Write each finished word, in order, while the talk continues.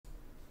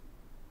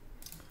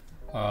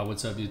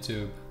What's up,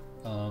 YouTube?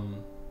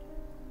 Um,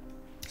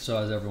 so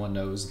as everyone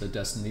knows, the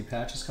Destiny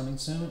patch is coming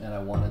soon, and I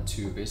wanted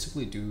to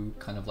basically do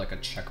kind of like a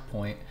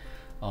checkpoint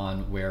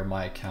on where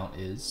my account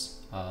is,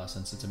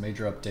 since it's a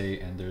major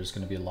update and there's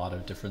going to be a lot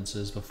of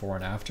differences before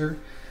and after.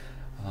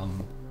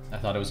 I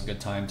thought it was a good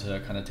time to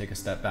kind of take a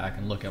step back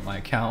and look at my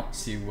account,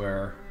 see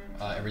where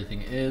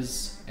everything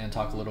is, and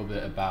talk a little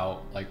bit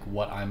about like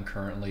what I'm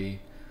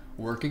currently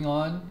working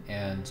on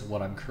and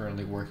what I'm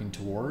currently working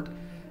toward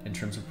in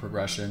terms of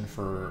progression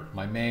for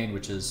my main,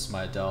 which is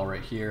my Adele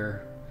right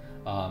here,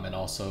 and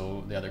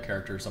also the other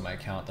characters on my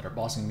account that are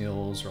bossing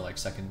mules or like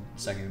second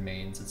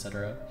mains,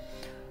 etc.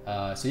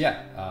 So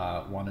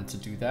yeah, wanted to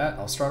do that.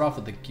 I'll start off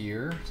with the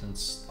gear,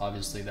 since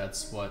obviously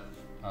that's what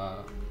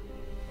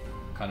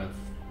kind of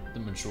the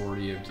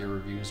majority of gear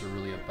reviews are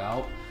really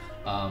about.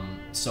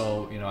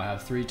 So you know, I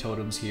have 3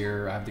 totems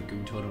here. I have the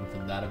Goo totem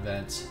from that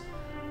event,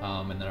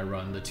 and then I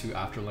run the 2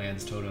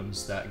 Afterlands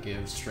totems that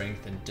give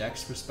strength and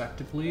dex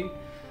respectively.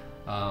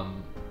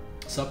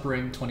 Sup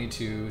ring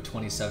 22,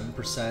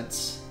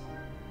 27%.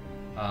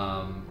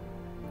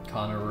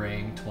 Connor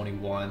ring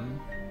 21,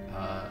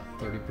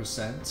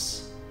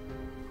 30%.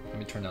 Let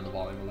me turn down the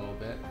volume a little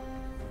bit.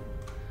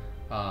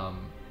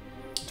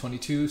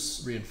 22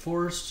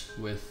 reinforced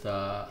with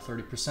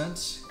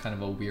 30%, kind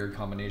of a weird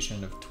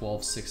combination of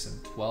 12, 6,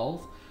 and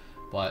 12,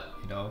 but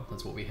you know,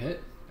 that's what we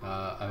hit.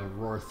 I have a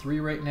Roar 3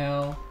 right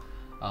now,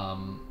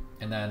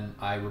 and then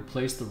I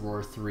replaced the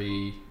Roar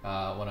 3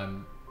 when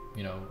I'm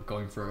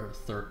going for a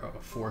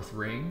 4th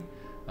ring.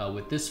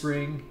 With this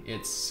ring,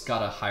 it's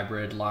got a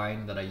hybrid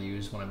line that I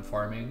use when I'm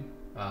farming,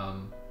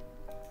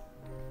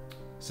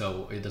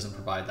 so it doesn't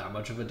provide that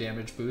much of a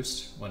damage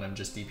boost when I'm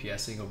just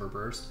DPSing over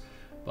burst.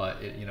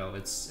 But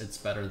it's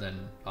better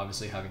than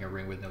obviously having a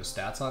ring with no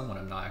stats on when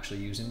I'm not actually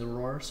using the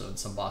Roar. So in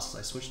some bosses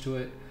I switch to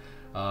it.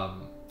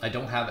 I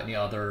don't have any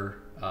other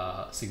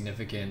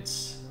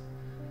significant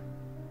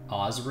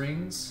Oz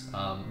rings.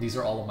 These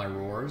are all of my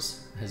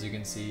Roars. As you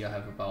can see, I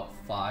have about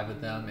 5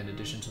 of them in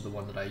addition to the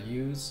one that I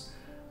use.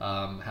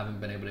 Haven't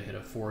been able to hit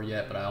a 4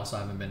 yet, but I also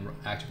haven't been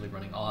actively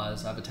running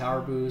Oz. I have a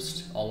tower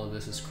boost. All of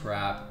this is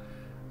crap.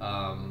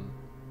 I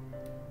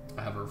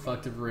have a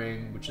reflective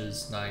ring, which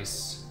is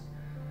nice.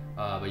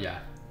 But yeah,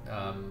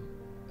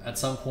 at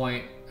some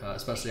point,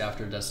 especially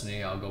after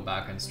Destiny, I'll go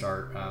back and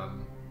start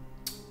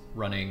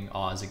running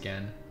Oz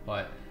again.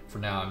 But for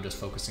now, I'm just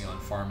focusing on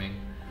farming.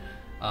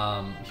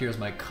 Here's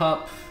my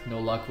cup. No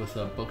luck with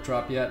a book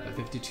drop yet, but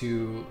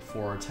 52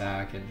 for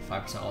attack and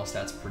 5% all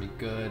stats, pretty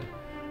good.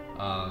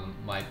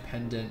 My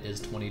pendant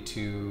is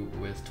 22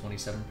 with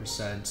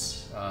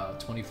 27%,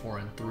 24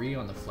 and 3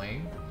 on the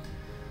flame.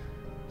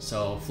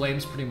 So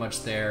flame's pretty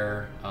much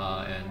there,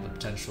 and the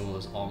potential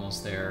is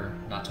almost there.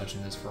 Not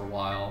touching this for a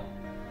while.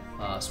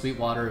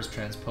 Sweetwater is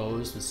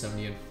transposed with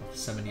 70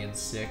 and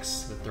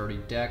 6 with 30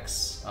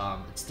 dex.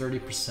 It's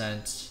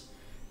 30%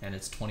 and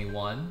it's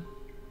 21.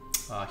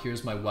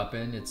 Here's my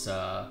weapon. It's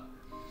got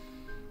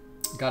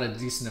a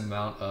decent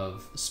amount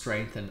of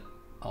strength and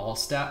all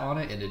stat on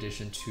it, in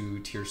addition to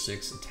tier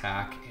 6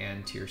 attack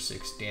and tier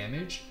 6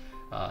 damage.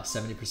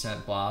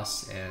 70%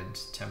 boss and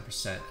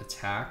 10%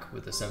 attack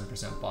with a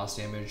 7% boss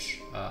damage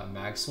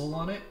mag soul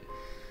on it.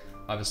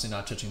 Obviously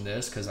not touching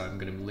this because I'm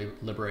going to be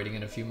liberating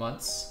in a few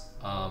months.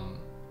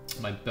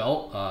 My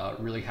belt,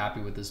 really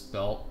happy with this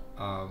belt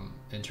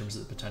in terms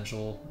of the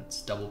potential.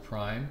 It's double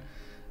prime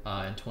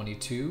and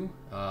 22.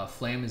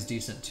 Flame is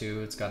decent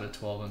too. It's got a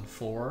 12 and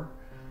 4.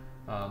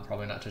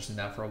 Probably not touching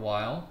that for a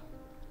while.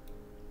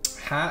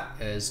 Hat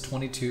is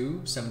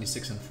 22,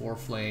 76 and 4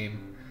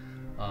 flame.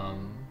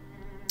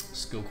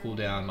 Skill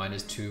cooldown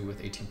 -2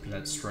 with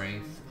 18%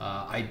 strength.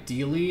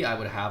 Ideally, I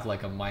would have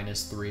like a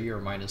 -3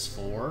 or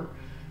 -4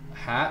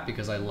 hat,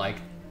 because I like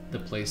the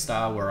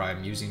playstyle where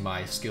I'm using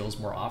my skills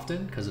more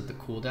often because of the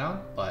cooldown.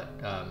 But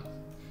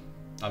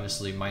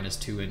obviously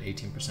 -2 and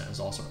 18% is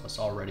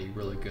already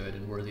really good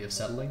and worthy of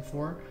settling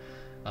for.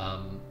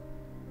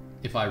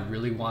 If I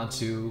really want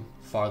to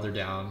farther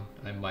down,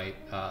 I might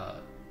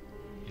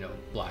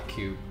black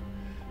cube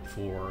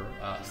for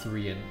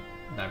 3 and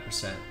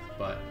 9%,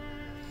 but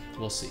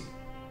we'll see.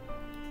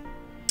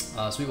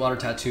 Sweetwater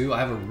Tattoo, I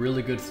have a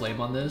really good flame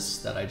on this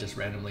that I just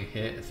randomly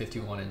hit at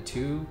 51 and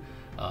 2.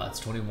 It's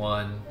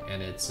 21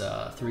 and it's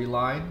 3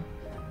 line.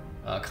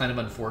 Kind of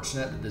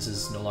unfortunate that this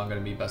is no longer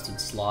going to be bested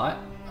slot,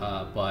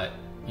 but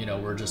you know,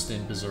 we're just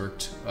in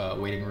Berserk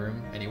waiting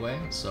room anyway,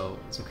 so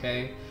it's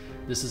okay.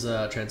 This is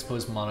a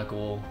transposed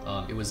monocle.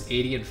 It was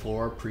 80 and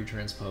 4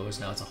 pre-transposed,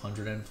 now it's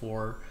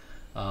 104.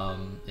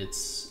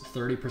 It's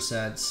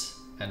 30%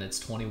 and it's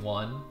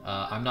 21.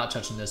 I'm not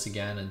touching this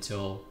again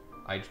until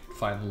I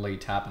finally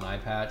tap an eye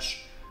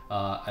patch.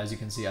 As you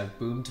can see, I've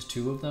boomed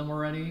 2 of them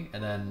already,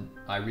 and then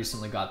I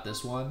recently got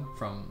this one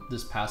from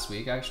this past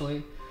week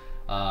actually,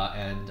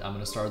 and I'm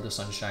gonna start the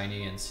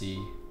Sunshiny and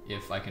see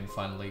if I can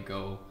finally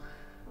go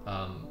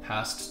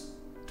past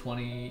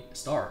 20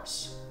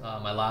 stars.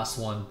 My last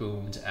one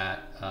boomed at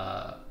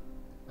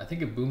I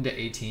think it boomed at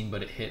 18,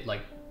 but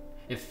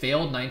it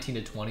failed 19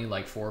 to 20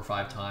 like 4 or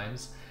 5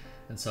 times,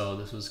 and so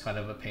this was kind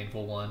of a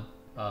painful one.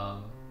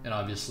 And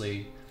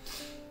obviously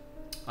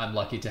I'm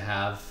lucky to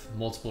have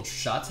multiple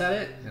shots at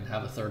it and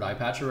have a third eye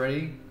patch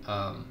already.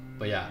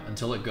 But yeah,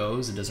 until it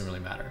goes, it doesn't really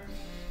matter.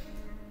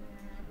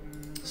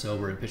 So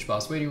we're in Pitch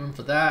Boss waiting room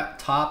for that.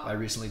 Top, I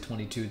recently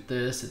 22'd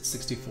this. It's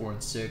 64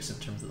 and 6 in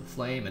terms of the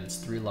flame, and it's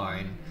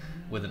 3-line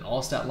with an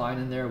all-stat line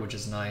in there, which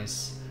is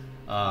nice.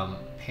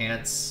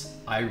 Pants,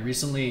 I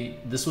recently,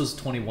 this was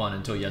 21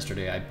 until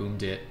yesterday. I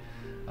boomed it,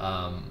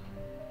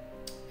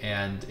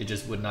 and it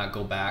just would not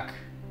go back.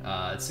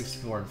 It's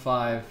 64 and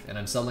 5, and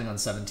I'm settling on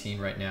 17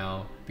 right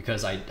now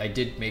because I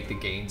did make the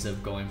gains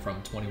of going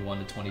from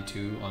 21 to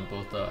 22 on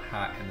both the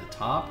hat and the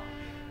top.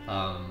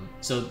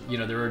 So, you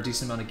know, there were a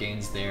decent amount of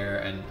gains there,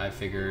 and I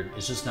figured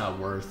it's just not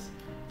worth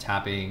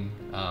tapping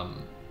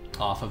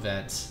off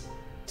events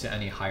to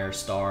any higher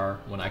star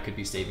when I could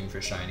be saving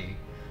for shiny.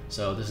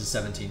 So this is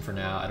 17 for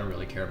now. I don't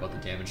really care about the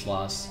damage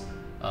loss.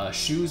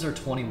 Shoes are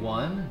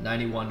 21,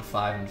 91,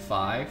 5, and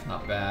 5.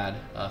 Not bad.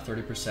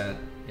 30%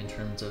 in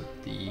terms of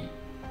the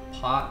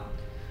pot.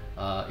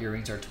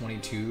 Earrings are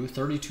 22,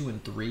 32,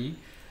 and 3.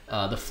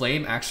 The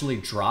flame actually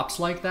drops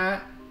like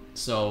that,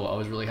 so I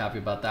was really happy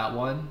about that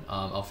one.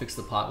 I'll fix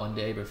the pot one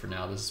day, but for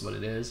now, this is what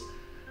it is.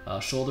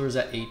 Shoulders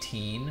at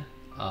 18.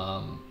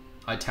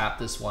 I tapped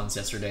this once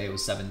yesterday. It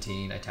was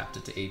 17. I tapped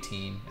it to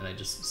 18, and I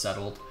just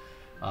settled.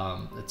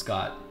 It's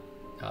got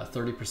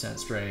 30%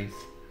 strength.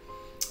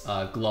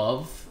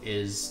 Glove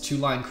is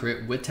 2-line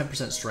crit with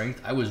 10%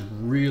 strength. I was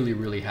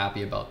really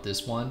happy about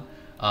this one.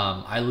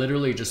 I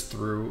literally just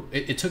threw,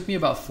 it took me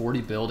about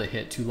 40 bill to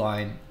hit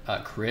 2-line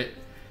crit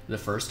the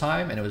first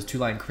time, and it was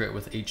 2-line crit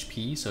with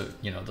HP, so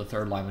you know the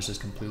third line was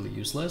just completely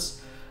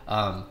useless.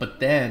 But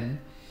then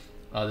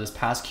this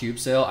past cube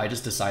sale, I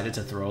just decided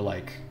to throw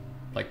like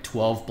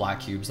 12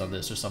 black cubes on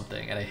this or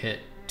something, and I hit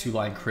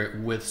 2-line crit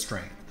with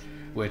strength,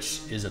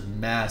 which is a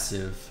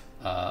massive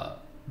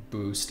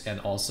boost, and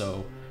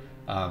also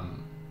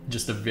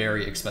just a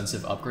very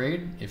expensive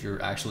upgrade if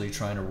you're actually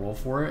trying to roll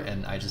for it,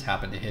 and I just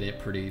happened to hit it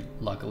pretty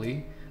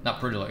luckily. Not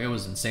pretty lucky, it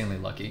was insanely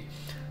lucky.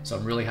 So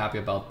I'm really happy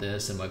about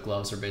this, and my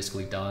gloves are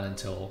basically done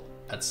until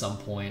at some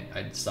point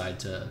I decide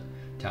to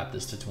tap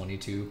this to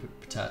 22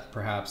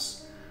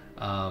 perhaps.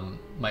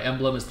 My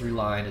emblem is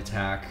 3-line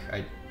attack.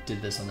 I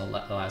did this on the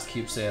last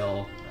cube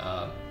sale.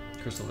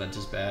 Crystal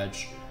Ventus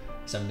badge,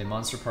 7-day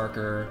Monster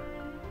Parker.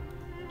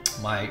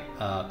 My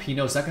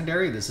Pinot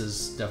secondary, this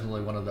is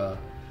definitely one of the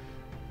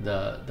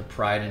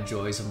pride and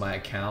joys of my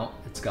account.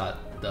 It's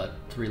got the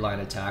 3-line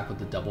attack with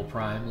the double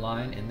prime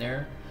line in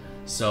there.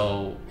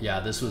 So yeah,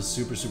 this was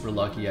super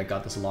lucky. I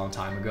got this a long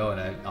time ago,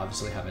 and I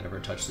obviously haven't ever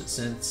touched it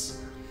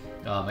since.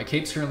 My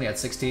cape's currently at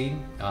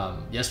 16.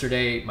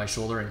 Yesterday my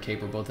shoulder and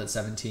cape were both at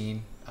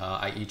 17.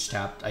 I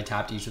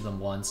tapped each of them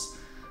once.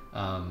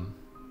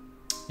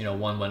 You know,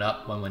 one went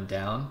up, one went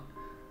down.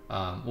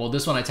 Well,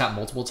 this one I tapped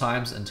multiple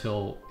times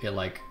until it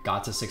like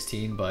got to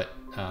 16, but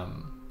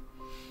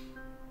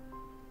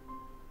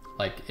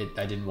I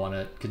didn't want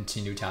to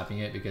continue tapping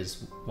it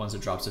because once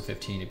it drops to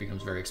 15, it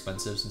becomes very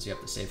expensive since you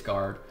have to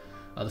safeguard.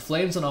 The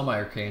flames on all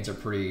my arcanes are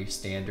pretty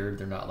standard.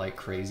 They're not like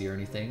crazy or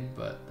anything,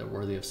 but they're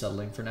worthy of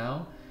settling for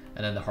now.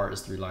 And then the heart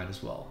is 3-line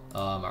as well.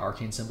 My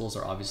arcane symbols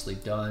are obviously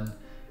done.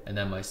 And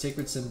then my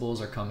sacred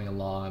symbols are coming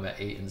along. I'm at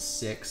 8 and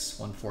 6,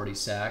 140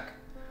 sack.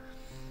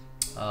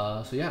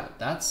 So yeah,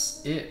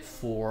 that's it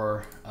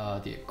for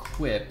the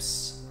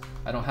equips.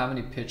 I don't have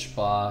any pitch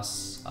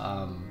boss.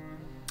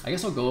 I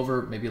guess I'll go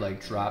over maybe like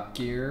drop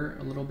gear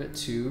a little bit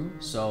too.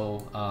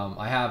 So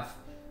I have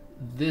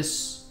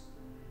this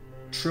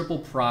triple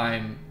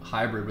prime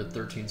hybrid with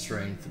 13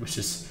 strength, which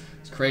is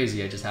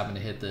crazy. I just happened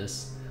to hit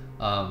this.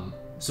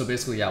 So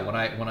basically, yeah, when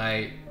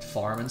I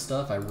farm and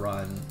stuff, I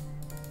run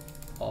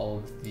all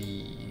of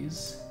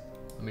these.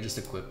 Let me just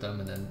equip them,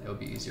 and then it'll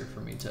be easier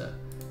for me to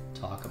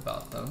talk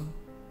about them.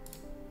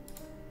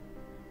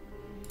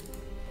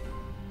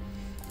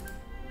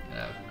 And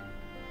I have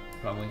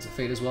Problem Wings of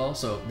Fate as well.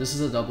 So this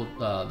is a double.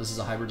 This is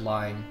a hybrid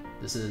line.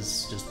 This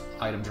is just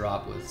item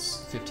drop with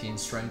 15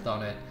 strength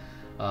on it.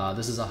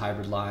 This is a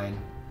hybrid line,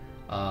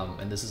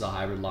 and this is a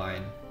hybrid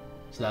line.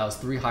 So that was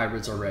 3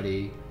 hybrids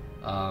already.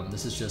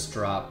 This is just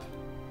drop.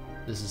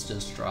 This is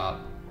just drop.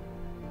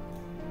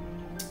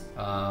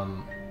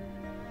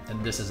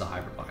 And this is a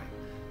hybrid line.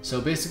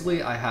 So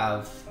basically I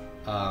have,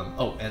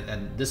 oh,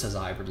 and this is a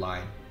hybrid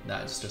line.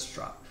 That's just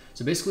drop.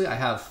 So basically I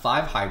have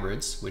 5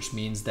 hybrids, which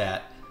means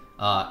that,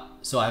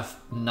 so I have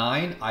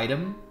 9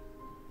 item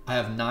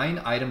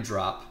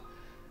drop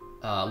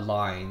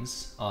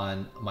lines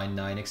on my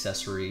 9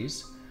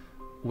 accessories,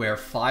 where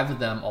 5 of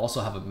them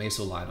also have a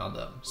meso line on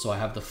them. So I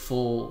have the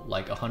full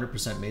like 100%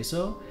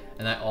 meso,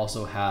 and I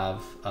also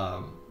have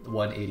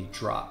 180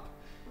 drop.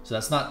 So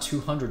that's not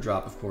 200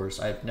 drop, of course.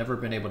 I've never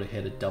been able to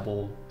hit a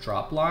double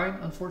drop line,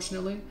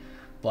 unfortunately,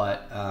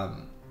 but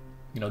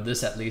you know,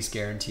 this at least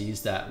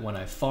guarantees that when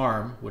I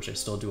farm, which I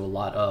still do a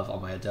lot of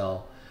on my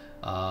Adele,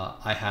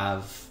 I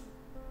have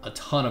a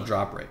ton of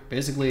drop rate.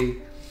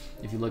 Basically,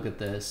 if you look at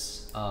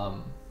this, I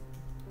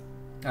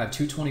have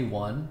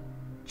 221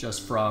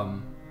 just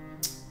from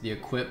the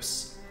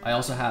equips I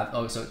also have,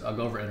 oh, so I'll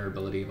go over inner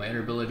ability. My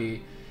inner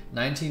ability,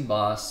 19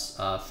 boss,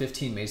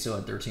 15 meso,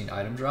 and 13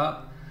 item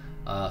drop.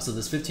 So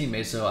this 15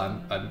 meso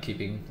I'm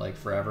keeping like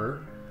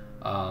forever.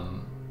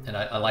 And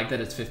I like that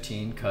it's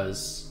 15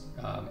 because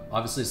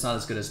obviously it's not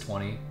as good as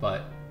 20,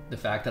 but the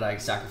fact that I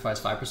sacrifice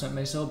 5%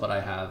 meso, but I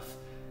have,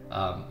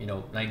 you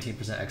know,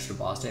 19% extra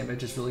boss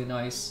damage is really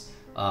nice.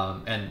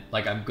 And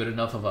like I'm good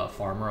enough of a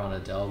farmer on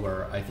Adele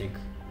where I think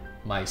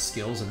my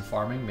skills in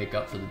farming make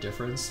up for the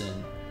difference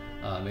in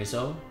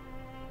meso.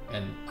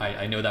 And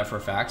I know that for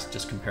a fact,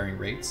 just comparing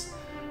rates.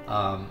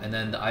 And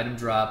then the item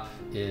drop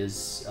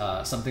is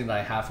something that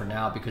I have for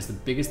now because the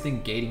biggest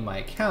thing gating my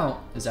account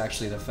is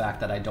actually the fact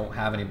that I don't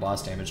have any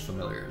boss damage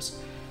familiars.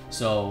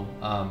 So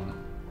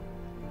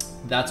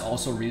that's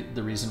also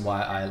the reason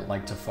why I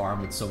like to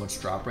farm with so much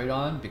drop rate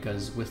on,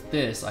 because with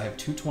this I have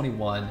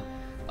 221,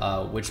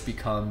 which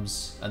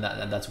becomes, and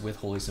that's with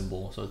Holy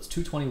Symbol, so it's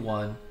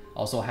 221.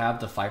 Also have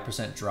the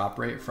 5% drop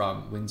rate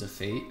from Wings of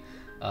Fate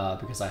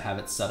because I have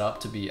it set up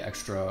to be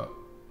extra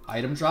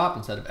item drop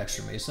instead of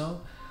extra meso.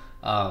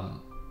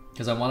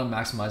 Because I want to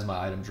maximize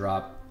my item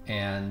drop,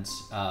 and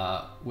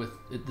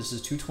this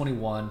is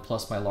 221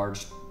 plus my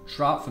large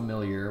drop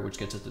familiar, which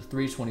gets it to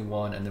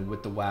 321, and then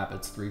with the WAP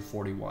it's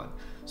 341.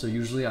 So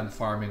usually I'm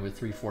farming with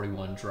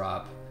 341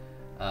 drop,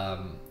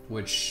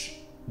 which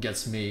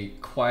gets me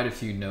quite a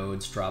few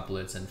nodes,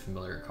 droplets, and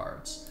familiar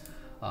cards.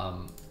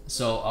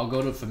 So I'll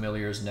go to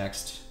familiars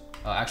next.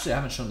 Actually, I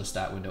haven't shown the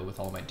stat window with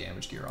all my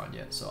damage gear on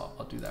yet, so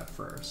I'll do that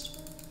first.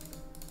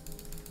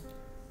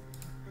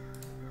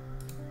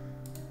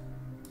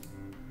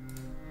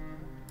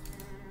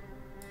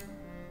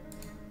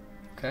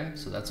 Okay,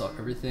 so that's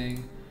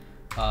everything.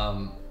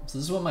 So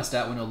this is what my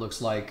stat window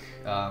looks like.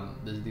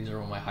 These are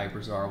what my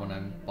hypers are when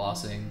I'm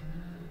bossing.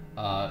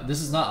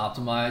 This is not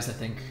optimized. I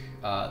think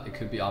it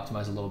could be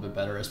optimized a little bit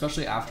better,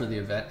 especially after the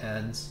event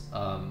ends.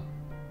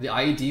 The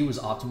IED was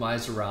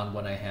optimized around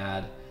when I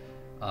had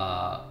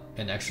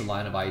an extra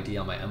line of IED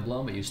on my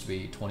emblem. It used to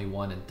be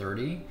 21 and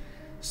 30.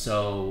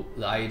 So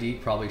the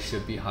IED probably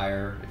should be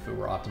higher if it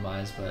were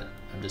optimized, but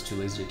I'm just too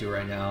lazy to do it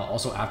right now.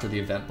 Also, after the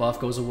event buff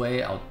goes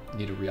away, I'll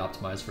need to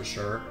re-optimize for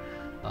sure,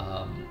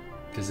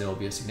 because it'll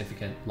be a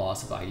significant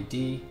loss of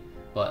IED,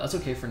 but that's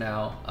okay for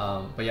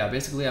now. But yeah,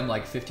 basically I'm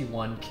like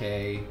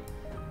 51k.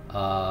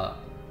 I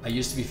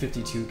used to be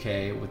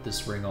 52k with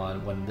this ring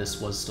on when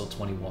this was still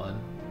 21.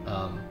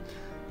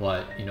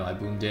 But you know, I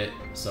boomed it,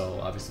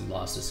 so obviously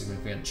lost a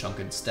significant chunk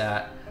in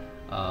stat.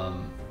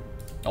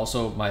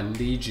 Also, my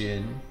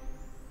Legion.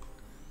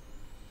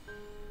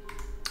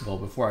 Well,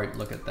 before I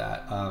look at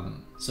that,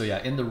 so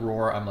yeah, in the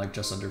Roar, I'm like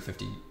just under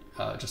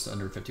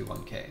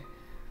 51k.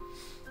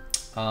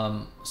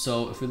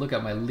 So if we look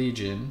at my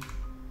Legion,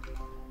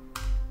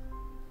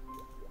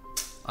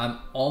 I'm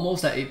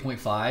almost at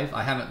 8.5.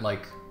 I haven't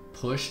like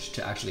pushed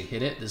to actually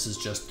hit it. This is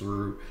just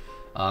through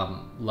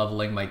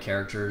leveling my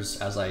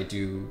characters as I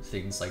do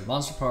things like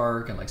Monster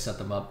Park and like set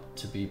them up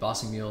to be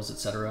bossing meals,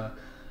 etc.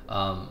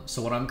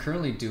 So what I'm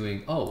currently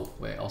doing, oh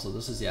wait, also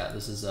this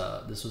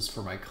was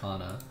for my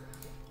Kana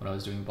when I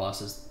was doing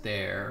bosses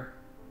there.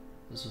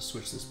 This will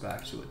switch this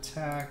back to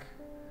attack.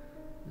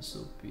 This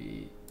will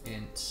be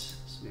int,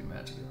 this will be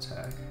magic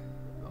attack.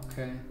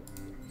 Okay.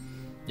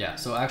 Yeah,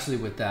 so actually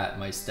with that,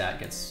 my stat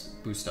gets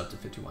boosted up to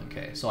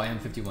 51k. So I am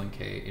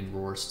 51k in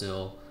Roar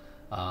still.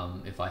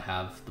 If I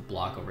have the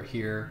block over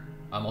here,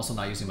 I'm also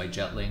not using my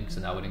Jet Link, so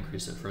that would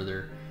increase it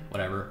further,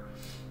 whatever.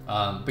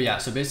 But yeah,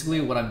 so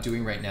basically what I'm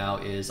doing right now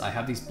is I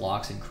have these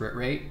blocks in crit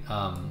rate.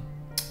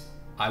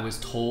 I was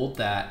told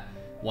that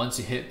once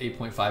you hit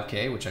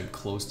 8.5k, which I'm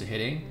close to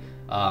hitting,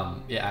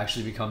 it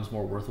actually becomes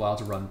more worthwhile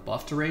to run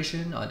buff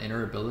duration on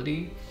inner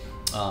ability,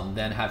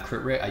 then have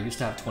crit rate. I used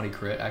to have 20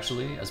 crit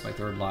actually as my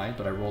third line,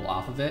 but I rolled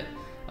off of it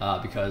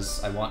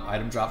because I want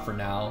item drop for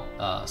now,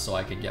 so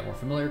I can get more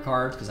familiar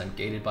cards because I'm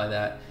gated by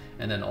that,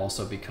 and then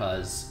also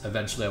because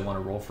eventually I want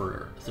to roll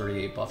for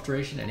 38 buff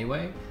duration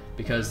anyway,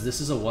 because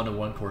this is a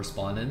one-to-one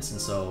correspondence, and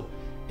so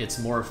it's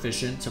more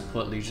efficient to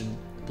put Legion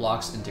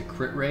blocks into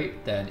crit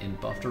rate than in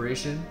buff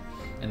duration,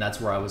 and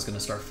that's where I was going to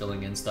start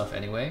filling in stuff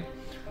anyway.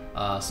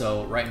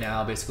 So right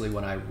now, basically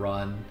when I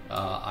run,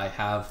 I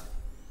have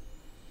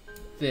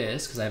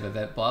this, because I have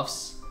event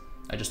buffs,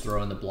 I just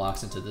throw in the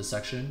blocks into this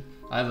section.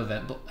 I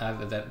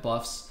have event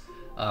buffs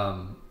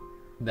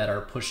that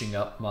are pushing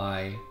up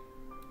my,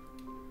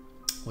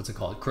 what's it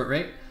called, crit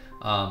rate.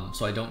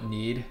 So I don't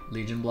need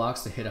Legion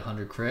blocks to hit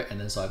 100 crit, and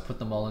then so I put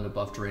them all into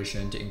buff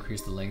duration to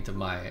increase the length of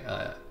my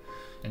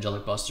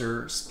Angelic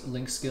Buster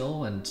link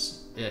skill, and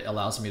it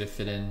allows me to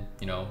fit in,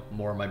 you know,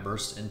 more of my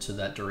burst into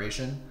that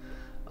duration,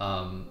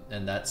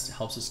 and that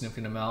helps a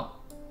significant amount.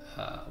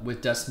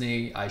 With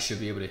Destiny, I should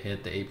be able to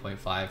hit the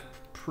 8.5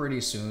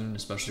 pretty soon,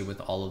 especially with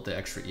all of the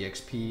extra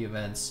EXP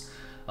events,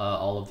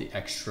 all of the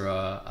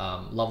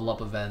extra level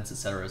up events,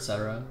 etc.,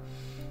 etc.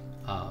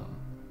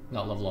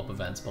 Not level up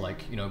events, but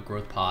like, you know,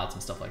 growth pods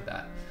and stuff like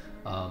that.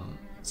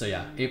 So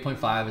yeah,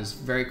 8.5 is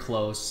very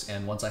close,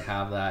 and once I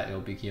have that,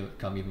 it'll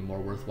become even more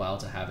worthwhile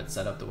to have it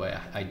set up the way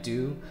I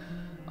do.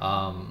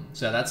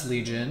 So yeah, that's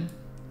Legion.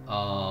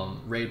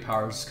 Raid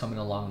powers coming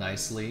along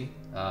nicely.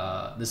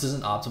 This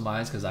isn't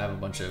optimized because I have a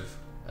bunch of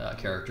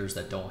characters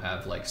that don't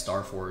have like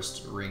Star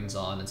Force rings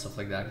on and stuff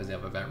like that because they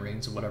have event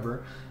rings or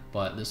whatever,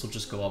 but this will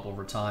just go up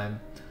over time.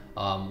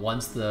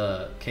 Once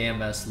the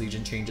KMS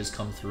Legion changes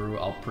come through,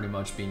 I'll pretty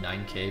much be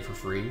 9k for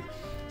free,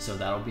 so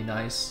that'll be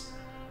nice.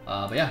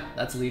 But yeah,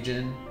 that's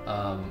Legion.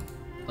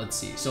 Let's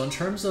see, so in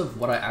terms of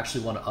what I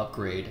actually want to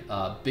upgrade,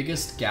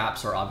 biggest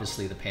gaps are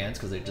obviously the pants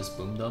because they just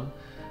boomed them.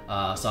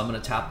 So I'm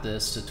going to tap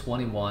this to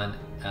 21.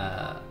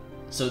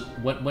 So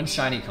when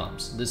Shiny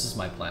comes, this is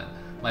my plan.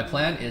 My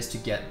plan is to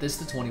get this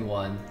to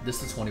 21,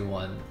 this to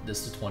 21,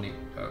 this to 20,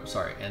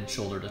 and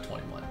shoulder to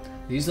 21.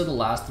 These are the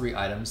last 3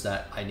 items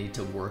that I need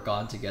to work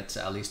on to get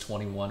to at least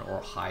 21 or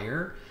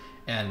higher.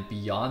 And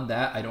beyond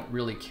that, I don't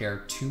really care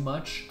too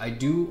much. I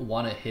do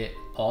want to hit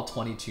all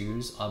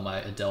 22s on my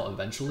Adele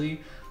eventually,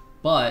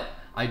 but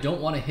I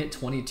don't want to hit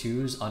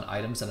 22s on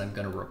items that I'm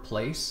going to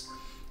replace.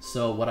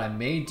 So what I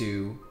may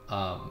do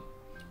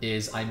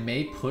is I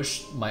may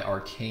push my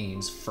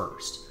arcanes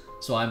first.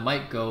 So I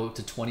might go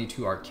to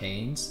 22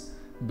 arcanes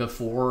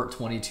before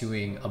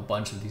 22ing a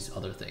bunch of these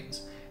other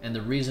things. And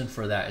the reason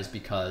for that is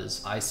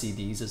because I see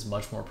these as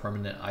much more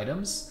permanent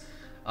items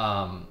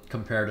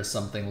compared to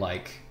something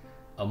like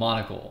a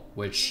monocle,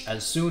 which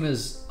as soon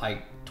as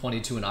I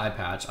 22 an eye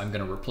patch, I'm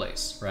gonna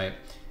replace, right?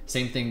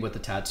 Same thing with the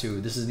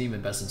tattoo. This isn't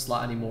even best in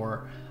slot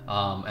anymore.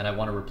 And I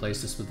want to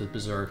replace this with the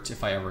Berserk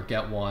if I ever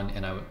get one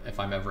and if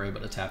I'm ever able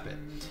to tap it.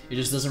 It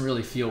just doesn't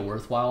really feel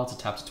worthwhile to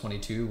tap to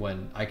 22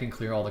 when I can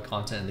clear all the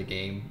content in the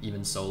game,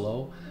 even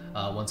solo,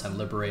 once I'm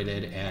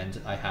liberated and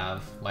I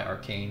have my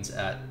arcanes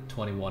at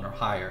 21 or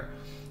higher.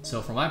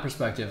 So from my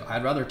perspective,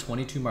 I'd rather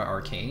 22 my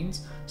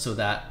arcanes so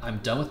that I'm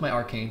done with my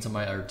arcanes on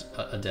my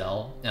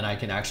Adele and I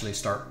can actually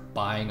start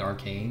buying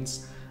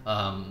arcanes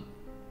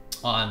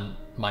on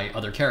my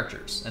other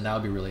characters, and that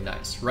would be really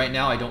nice. Right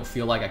now I don't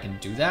feel like I can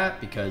do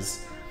that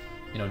because,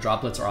 you know,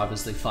 droplets are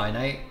obviously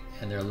finite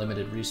and they're a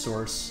limited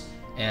resource,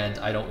 and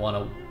I don't want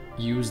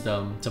to use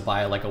them to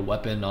buy like a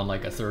weapon on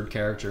like a third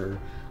character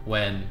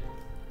when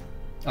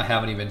I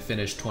haven't even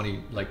finished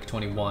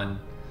 21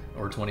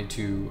 or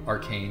 22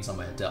 arcanes on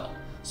my Adele.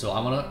 So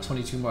I want to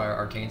 22 more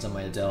arcanes on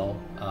my Adele,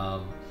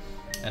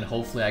 and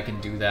hopefully I can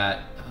do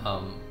that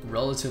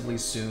relatively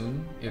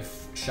soon.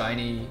 If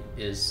Shiny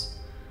is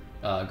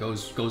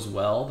goes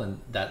well,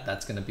 then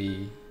that's going to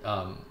be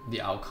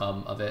the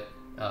outcome of it,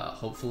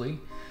 hopefully.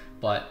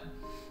 But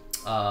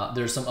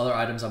there's some other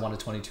items I want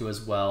to 22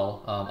 as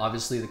well.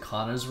 Obviously the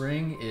Kana's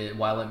ring,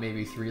 while it may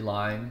be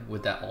 3-line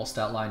with that all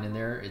stat line in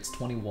there, it's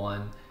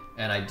 21,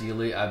 and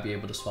ideally I'd be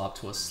able to swap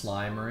to a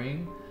slime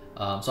ring.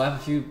 So I have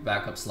a few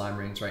backup slime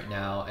rings right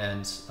now,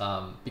 and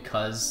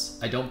because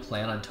I don't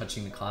plan on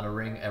touching the Kana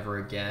ring ever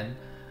again,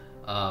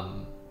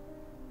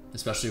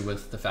 especially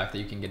with the fact that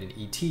you can get an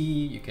ET,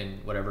 you can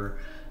whatever.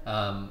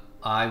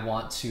 I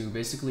want to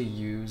basically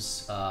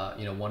use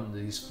you know, one of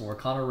these 4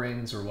 Kana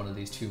rings or one of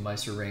these 2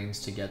 Meister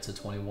rings to get to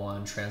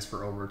 21,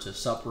 transfer over to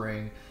Sup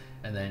ring,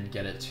 and then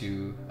get it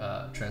to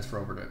transfer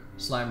over to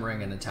Slime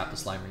ring, and then tap the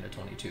Slime ring to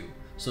 22.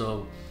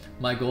 So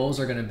my goals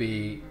are going to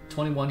be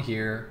 21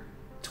 here,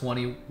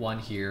 21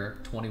 here,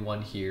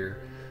 21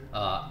 here,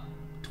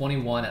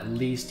 21 at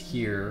least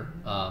here.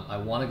 I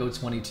want to go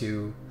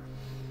 22,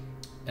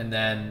 and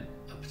then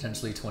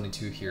potentially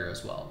 22 here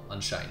as well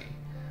on Shiny.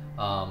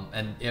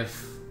 And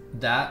if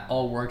that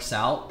all works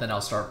out, then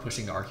I'll start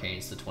pushing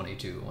arcanes to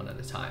 22 one at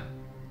a time.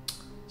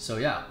 So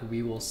yeah,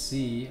 we will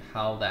see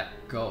how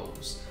that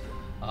goes.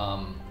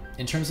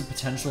 In terms of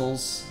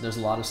potentials, there's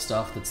a lot of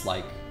stuff that's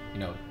like, you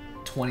know,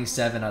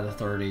 27 out of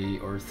 30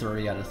 or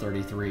 30 out of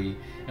 33.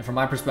 And from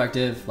my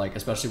perspective, like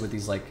especially with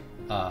these like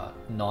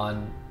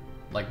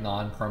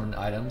non-permanent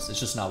items, it's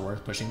just not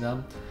worth pushing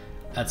them.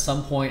 At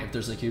some point, if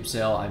there's a cube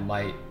sale, I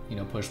might, you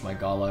know, push my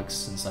Golux,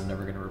 since I'm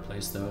never going to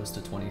replace those, to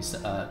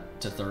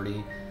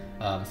 30.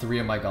 3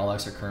 of my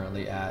Golux are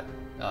currently at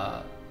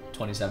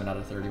 27 out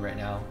of 30 right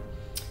now.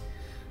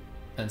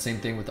 And same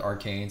thing with the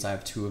Arcanes. I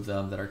have 2 of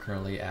them that are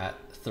currently at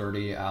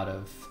 30 out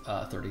of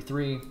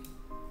 33.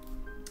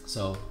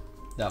 So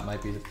that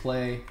might be the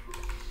play.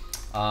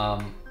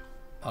 I'll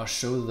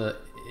show the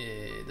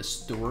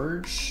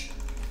storage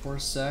for a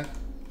sec.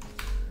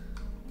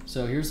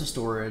 So here's the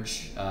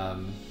storage.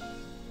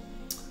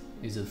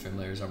 These are the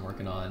familiars I'm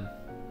working on.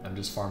 I'm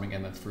just farming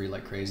MF3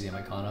 like crazy in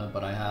my Kana,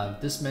 but I have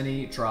this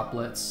many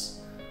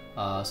droplets.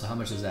 So how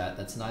much is that?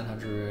 That's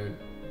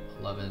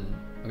 911.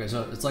 Okay,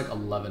 so it's like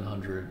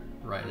 1100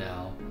 right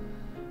now,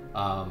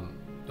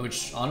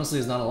 which honestly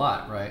is not a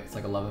lot, right? It's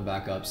like 11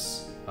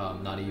 backups,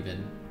 not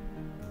even.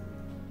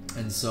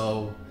 And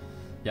so,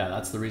 yeah,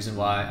 that's the reason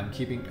why I'm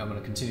going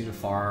to continue to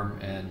farm,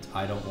 and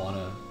I don't want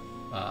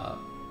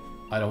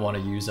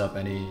to use up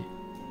any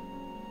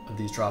of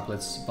these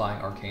droplets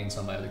buying arcanes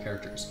on my other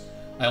characters.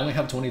 I only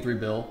have 23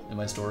 bill in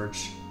my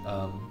storage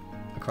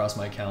across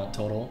my account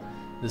total.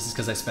 This is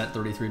because I spent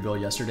 33 bill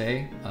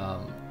yesterday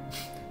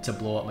to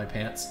blow up my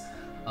pants.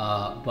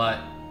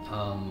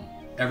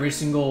 Every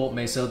single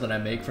meso that I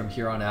make from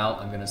here on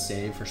out, I'm gonna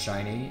save for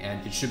Shiny,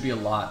 and it should be a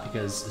lot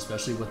because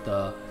especially with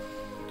the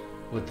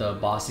with the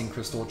bossing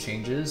crystal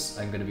changes,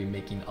 I'm going to be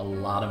making a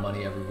lot of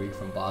money every week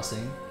from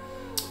bossing.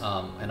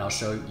 And I'll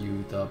show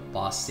you the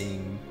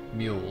bossing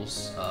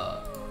mules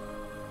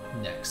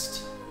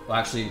next. Well,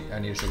 actually, I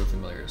need to show the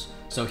familiars.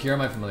 So here are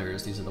my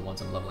familiars. These are the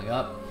ones I'm leveling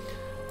up.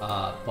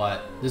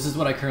 But this is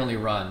what I currently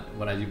run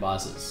when I do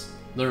bosses.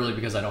 Literally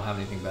because I don't have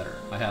anything better.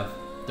 I have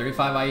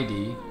 35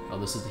 IED. Oh,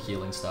 this is the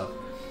healing stuff.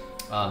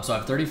 So I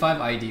have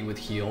 35 ID with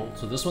heal.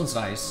 So this one's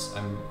nice.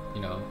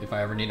 If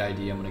I ever need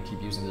ID, I'm gonna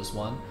keep using this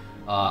one.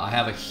 I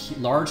have a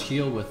large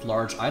heal with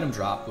large item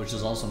drop, which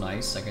is also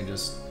nice. I can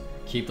just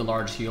keep the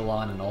large heal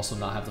on and also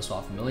not have to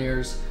swap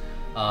familiars.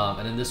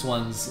 And then this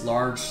one's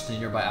large to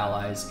nearby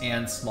allies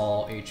and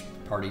small H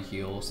party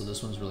heal. So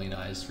this one's really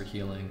nice for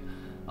healing.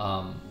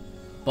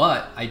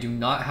 But I do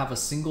not have a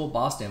single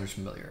boss damage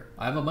familiar.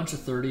 I have a bunch of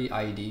 30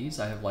 IEDs.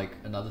 I have like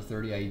another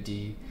 30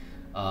 ID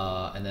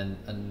and then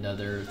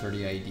another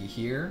 30 ID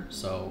here.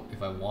 So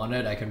if I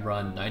wanted, I could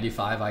run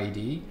 95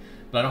 ID,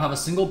 but I don't have a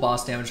single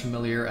boss damage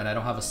familiar and I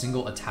don't have a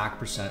single attack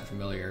percent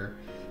familiar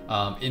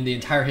in the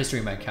entire history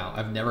of my account.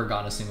 I've never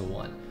gotten a single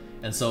one.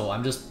 And so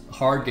I'm just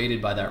hard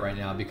gated by that right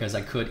now because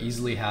I could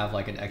easily have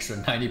like an extra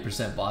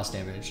 90% boss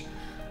damage,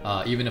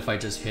 even if I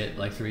just hit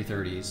like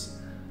 330s.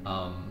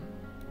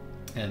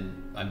 And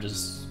I'm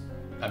just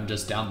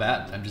down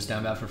bad. I'm just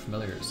down bad for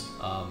familiars.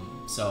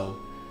 So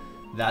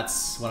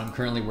that's what I'm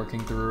currently working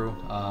through.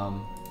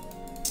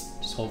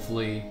 Just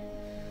hopefully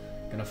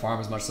gonna farm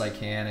as much as I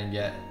can and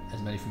get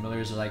as many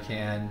familiars as I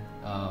can,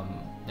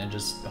 and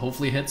just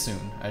hopefully hit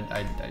soon.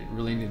 I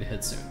really need to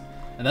hit soon.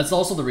 And that's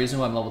also the reason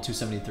why I'm level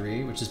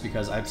 273, which is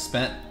because I've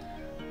spent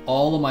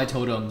all of my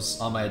totems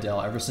on my Adele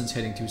ever since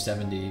hitting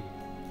 270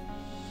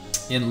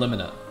 in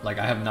Limina. Like,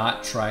 I have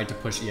not tried to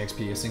push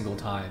EXP a single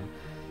time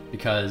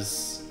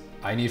because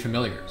I need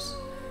familiars.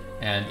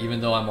 And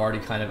even though I'm already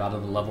kind of out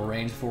of the level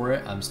range for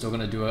it, I'm still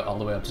going to do it all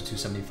the way up to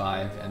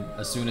 275. And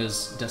as soon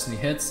as Destiny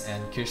hits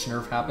and Kish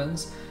nerf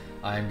happens,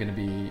 I'm going to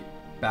be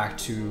back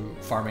to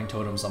farming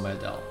totems on my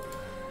Adele,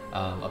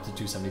 up to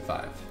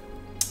 275.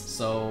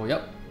 So,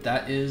 yep,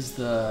 that is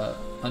the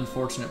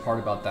unfortunate part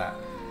about that.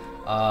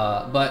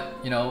 But,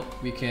 you know,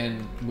 we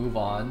can move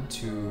on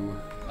to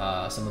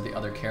some of the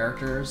other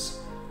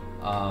characters.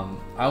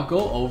 I'll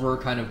go over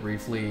kind of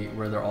briefly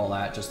where they're all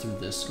at just through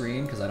this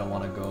screen because I don't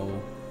want to go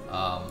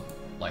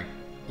like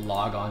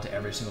log on to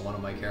every single one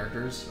of my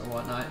characters or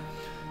whatnot.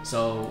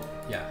 So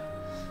yeah,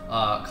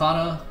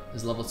 Kana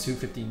is level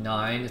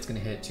 259. It's gonna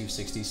hit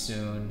 260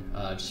 soon,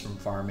 just from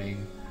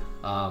farming.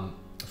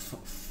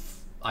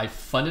 I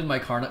funded my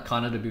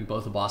Kana to be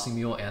both a bossing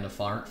mule and a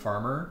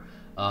farmer.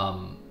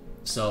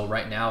 So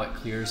right now it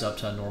clears up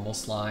to a normal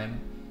slime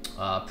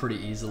pretty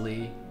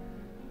easily,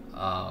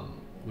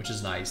 which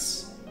is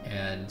nice,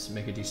 and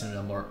make a decent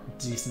amount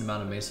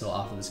of Macefill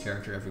off of this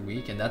character every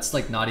week. And that's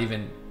like not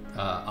even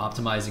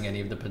optimizing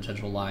any of the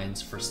potential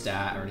lines for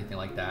stat or anything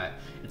like that.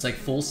 It's like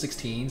full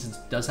 16s.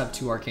 It does have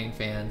 2 arcane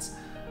fans,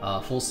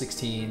 full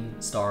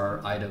 16 star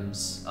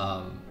items,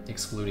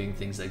 excluding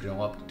things that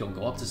don't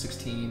go up to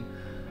 16.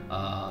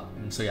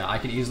 And so yeah, I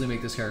can easily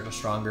make this character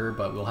stronger,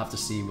 but we'll have to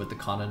see what the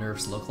Kana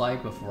nerfs look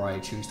like before I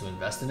choose to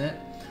invest in it.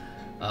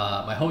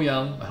 My Ho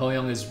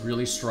Young is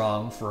really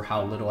strong for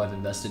how little I've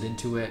invested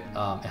into it.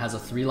 It has a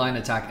 3-line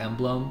attack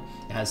emblem.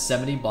 It has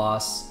 70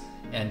 boss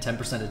and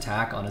 10%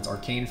 attack on its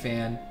arcane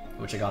fan,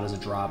 which I got as a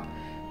drop.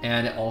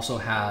 And it also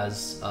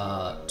has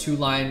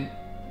 2-line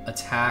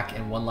attack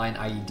and 1-line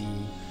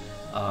IED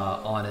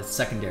on its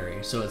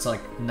secondary. So it's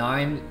like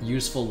 9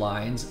 useful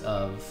lines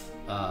of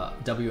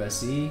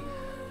WSE.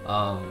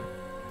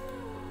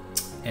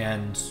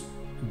 And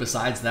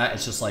besides that,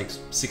 it's just like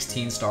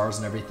 16 stars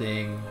and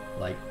everything,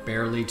 like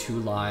barely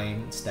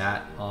 2-line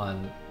stat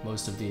on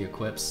most of the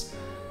equips.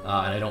 And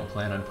I don't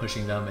plan on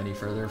pushing them any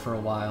further for a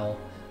while.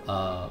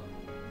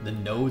 The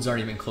nodes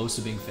aren't even close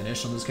to being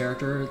finished on this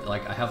character.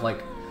 Like, I have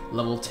like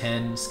level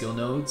 10 skill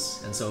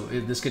nodes, and so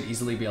this could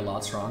easily be a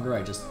lot stronger.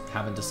 I just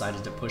haven't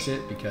decided to push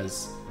it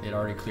because it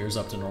already clears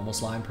up to normal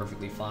slime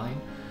perfectly fine.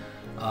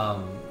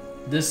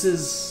 This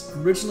is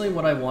originally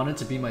what I wanted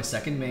to be my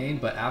second main,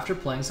 but after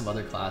playing some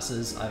other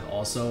classes, I've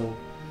also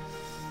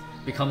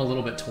become a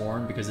little bit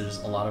torn because there's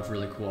a lot of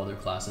really cool other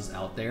classes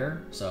out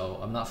there, so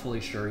I'm not fully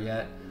sure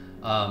yet.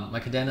 My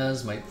Cadena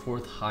is my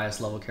 4th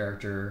highest level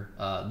character.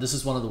 This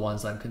is one of the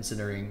ones I'm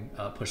considering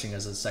pushing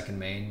as a second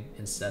main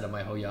instead of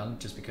my Ho Young,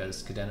 just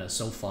because Cadena is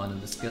so fun and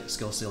the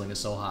skill ceiling is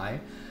so high.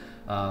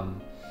 But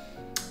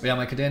yeah,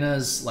 my Cadena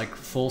is like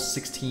full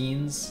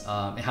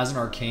 16s. It has an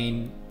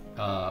arcane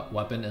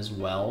weapon as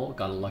well.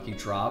 Got a lucky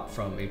drop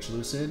from H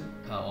Lucid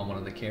on one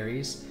of the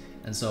carries,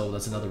 and so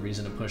that's another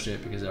reason to push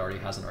it because it already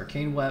has an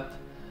arcane wep.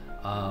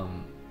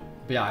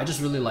 But yeah, I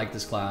just really like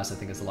this class. I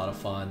think it's a lot of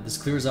fun. This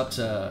clears up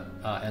to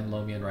End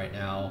Lomian right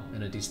now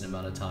in a decent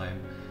amount of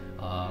time.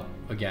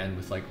 Again,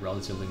 with like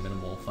relatively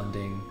minimal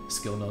funding.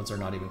 Skill nodes are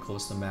not even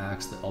close to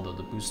max, although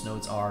the boost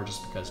nodes are,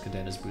 just because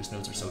Cadena's boost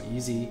nodes are so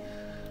easy.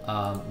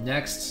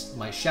 Next,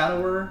 my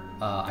Shadower.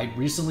 I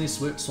recently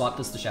swapped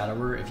this to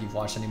Shadower. If you've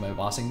watched any of my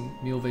bossing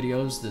mule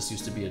videos, this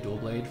used to be a dual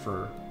blade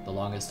for the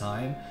longest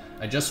time.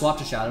 I just swapped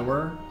to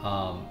Shadower,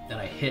 and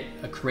I hit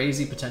a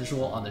crazy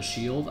potential on the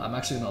shield. I'm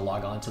actually going to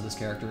log on to this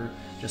character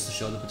just to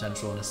show the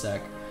potential in a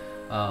sec.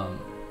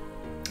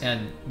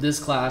 And this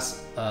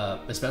class,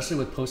 especially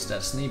with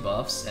post-Destiny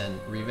buffs and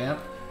revamp,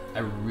 I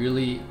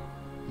really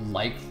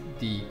like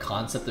the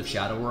concept of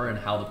Shadower and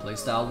how the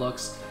playstyle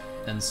looks.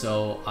 And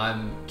so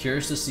I'm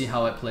curious to see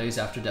how it plays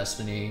after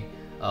Destiny,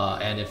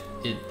 and if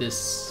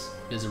this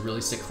is a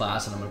really sick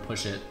class, and I'm going to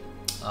push it.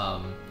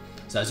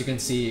 So as you can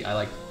see,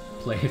 I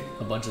played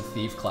a bunch of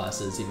thief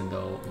classes, even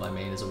though my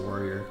main is a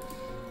warrior.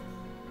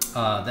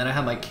 Then I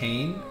have my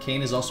Kain.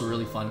 Kain is also a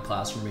really fun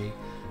class for me.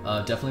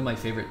 Definitely my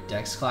favorite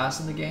dex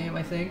class in the game,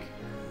 I think.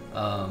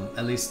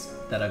 At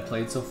least that I've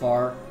played so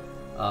far.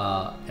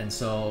 And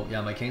so,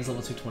 yeah, my Kain's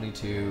level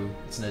 222.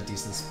 It's in a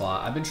decent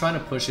spot. I've been trying to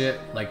push it,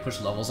 push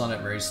levels on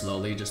it very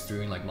slowly, just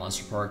doing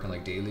Monster Park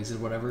and dailies or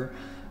whatever,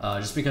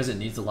 just because it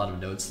needs a lot of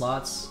node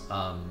slots.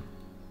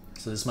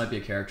 So this might be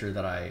a character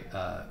that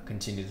I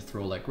continue to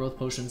throw growth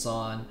potions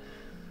on,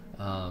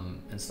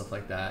 and stuff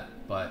like that.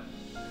 But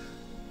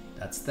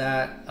that's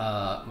that.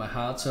 My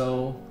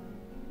Hayato,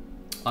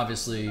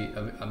 obviously,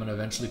 I'm going to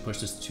eventually push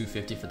this to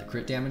 250 for the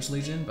crit damage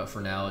Legion, but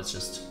for now it's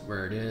just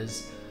where it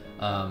is.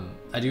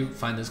 I do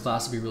find this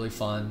class to be really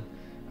fun.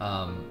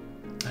 I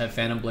have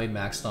Phantom Blade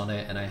maxed on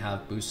it, and I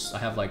have boosts. I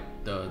have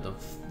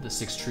the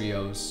 6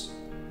 trios,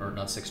 or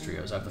not 6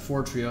 trios. I have the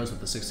 4 trios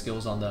with the 6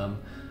 skills on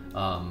them,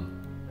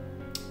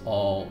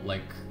 all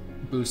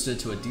boosted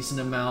to a decent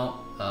amount.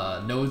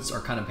 Nodes are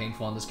kind of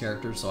painful on this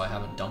character, so I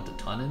haven't dumped a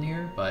ton in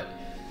here, but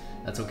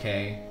that's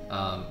okay.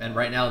 And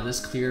right now this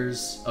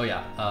clears. Oh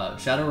yeah,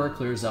 Shadower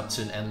clears up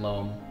to an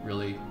Enlome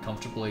really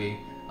comfortably.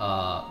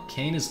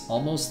 Kain is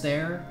almost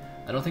there.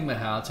 I don't think my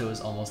Hayato is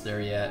almost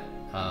there yet,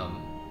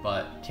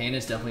 but Kain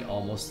is definitely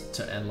almost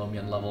to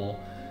Enlomian level.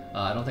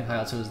 I don't think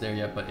Hayato is there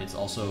yet, but it's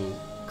also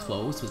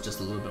close with just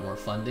a little bit more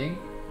funding.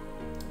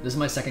 This is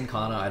my second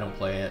Kana. I don't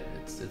play it.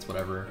 It's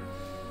whatever.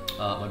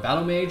 My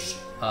Battle Mage.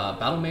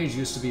 Battle Mage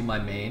used to be my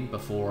main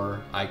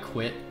before I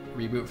quit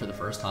Reboot for the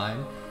first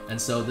time,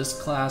 and so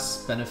this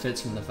class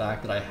benefits from the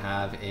fact that I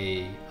have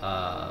a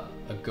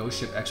Ghost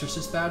Ship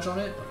Exorcist badge on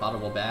it, a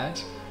potable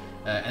badge.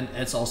 And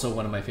it's also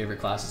one of my favorite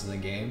classes in the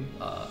game.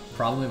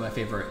 Probably my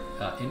favorite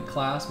int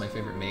class, my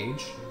favorite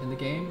mage in the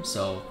game.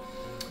 So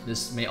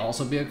this may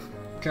also be a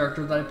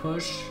character that I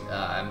push.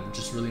 I'm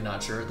just really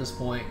not sure at this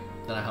point.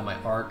 Then I have my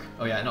Arc.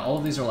 Oh yeah, and all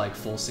of these are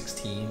full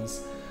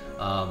 16s.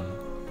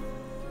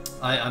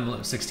 I'm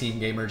a 16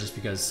 gamer just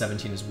because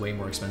 17 is way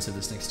more expensive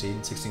than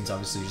 16. 16 is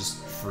obviously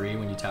just free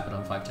when you tap it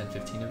on 5, 10,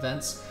 15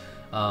 events.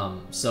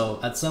 So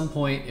at some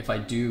point, if I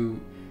do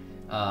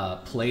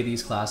play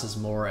these classes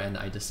more and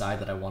I decide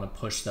that I want to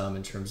push them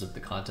in terms of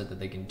the content that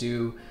they can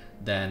do,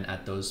 then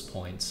at those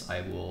points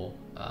I will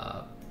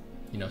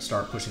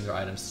start pushing their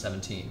items to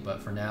 17.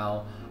 But for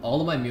now,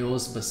 all of my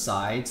mules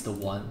besides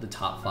the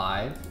top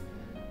 5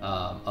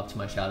 up to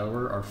my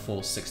Shadower are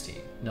full 16.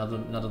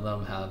 None of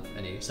them have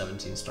any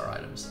 17 star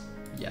items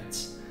yet.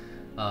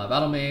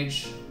 Battle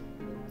Mage,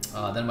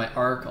 then my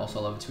Arc,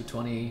 also level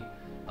 220.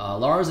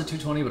 Lara's at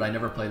 220, but I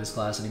never play this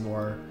class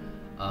anymore.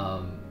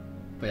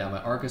 But yeah,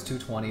 my Arc is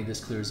 220. This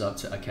clears up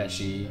to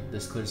Akechi.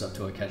 This clears up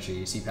to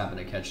Akechi, CPAP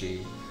and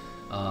Akechi.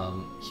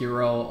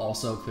 Hero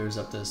also clears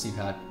up to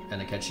CPAP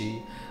and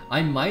Akechi.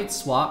 I might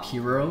swap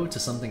Hero to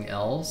something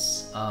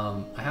else.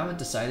 I haven't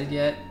decided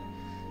yet.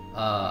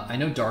 I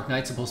know Dark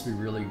Knight's supposed to be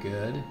really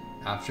good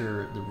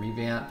after the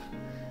revamp,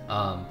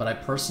 but I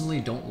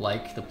personally don't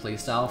like the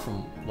playstyle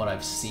from what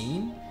I've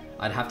seen.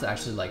 I'd have to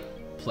actually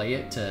play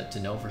it to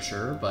know for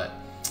sure, but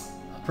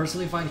I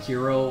personally find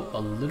Hero a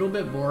little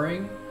bit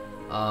boring.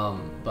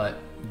 But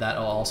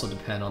that'll also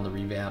depend on the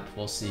revamp.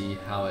 We'll see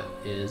how it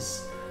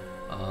is.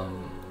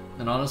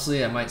 And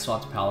honestly, I might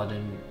swap to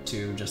Paladin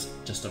too,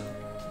 just to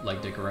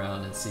dig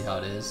around and see how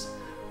it is.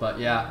 But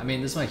yeah, I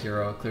mean, this is my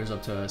Hero. It clears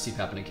up to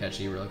CPAP and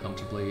Akechi really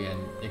comfortably, and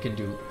it can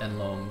do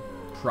Enlome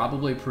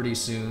probably pretty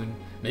soon.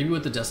 Maybe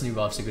with the Destiny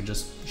buffs, it could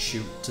just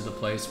shoot to the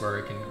place where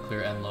it can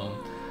clear Enlome.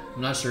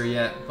 I'm not sure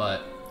yet,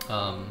 but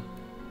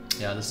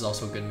yeah, this is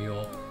also a good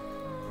mule.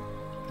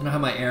 And I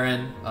have my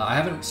Aaron. I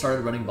haven't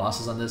started running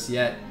bosses on this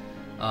yet,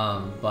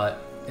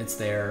 but it's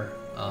there.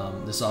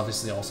 This is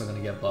obviously also going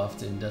to get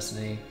buffed in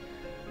Destiny.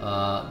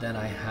 Then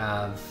I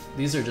have,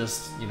 these are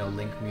just,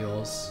 Link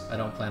mules. I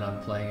don't plan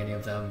on playing any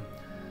of them.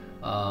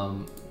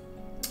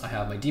 I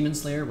have my Demon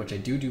Slayer, which I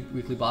do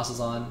weekly bosses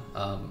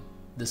on.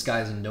 This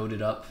guy is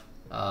noded up.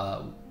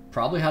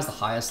 Probably has the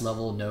highest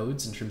level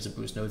nodes in terms of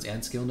boost nodes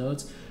and skill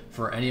nodes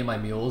for any of my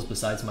mules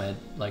besides my,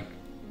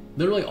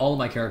 literally all of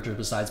my characters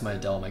besides my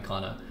Adele and my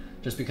Kana.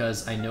 Just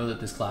because I know that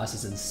this class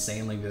is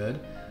insanely good,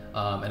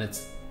 and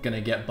it's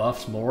gonna get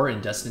buffed more in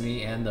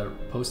Destiny and the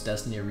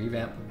post-Destiny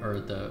revamp,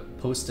 or the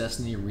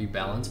post-Destiny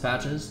rebalance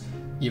patches,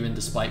 even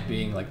despite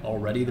being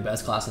already the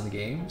best class in the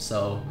game.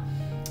 So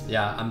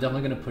yeah, I'm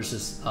definitely gonna push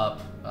this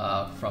up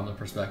from the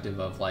perspective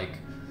of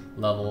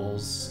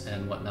levels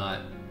and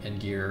whatnot and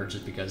gear,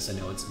 just because I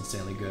know it's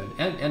insanely good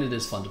and it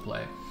is fun to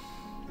play.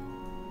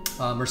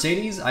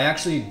 Mercedes, I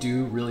actually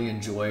do really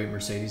enjoy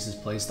Mercedes'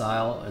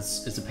 playstyle.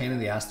 It's a pain in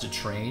the ass to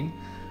train,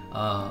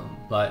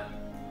 but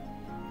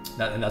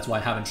that's why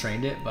I haven't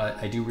trained it. But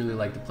I do really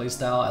like the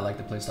playstyle. I like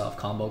the playstyle of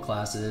combo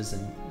classes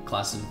and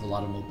classes with a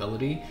lot of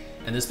mobility.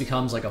 And this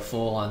becomes like a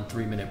full-on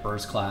 3-minute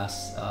burst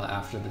class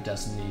after the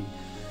Destiny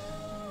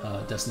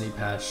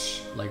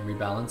patch like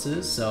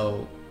rebalances.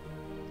 So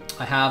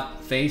I have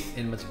faith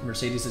in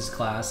Mercedes'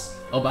 class.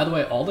 Oh, by the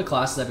way, all the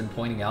classes I've been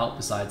pointing out,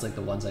 besides like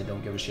the ones I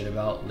don't give a shit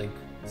about, Link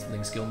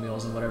skill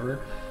meals and whatever,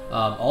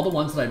 all the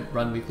ones that I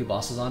run weekly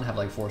bosses on have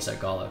like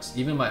 4-set Gollux.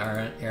 Even my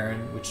Aaron,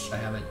 which I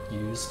haven't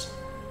used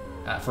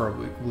for a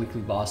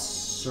weekly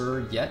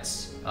bosser yet,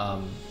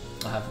 I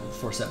have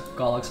 4-set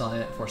Gollux on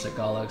it, 4-set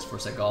Gollux,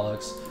 4-set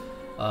Gollux.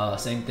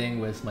 Same thing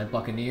with my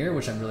Buccaneer,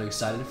 which I'm really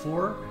excited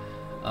for.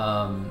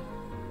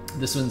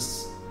 This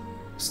one's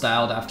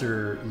styled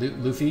after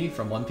Luffy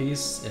from One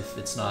Piece, if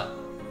it's not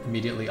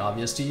immediately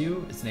obvious to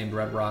you. It's named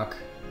Red Rock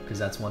because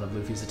that's one of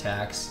Luffy's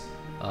attacks.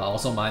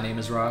 Also, my name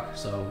is Rock,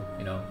 so,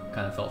 you know,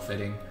 kind of felt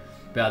fitting.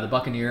 But yeah, the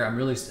Buccaneer, I'm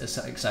really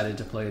excited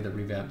to play the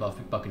revamped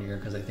Buccaneer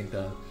because I think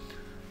the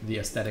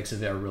aesthetics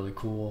of it are really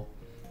cool.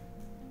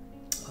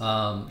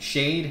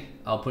 Shade,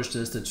 I'll push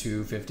this to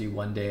 250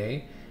 one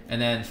day.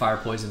 And then Fire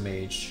Poison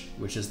Mage,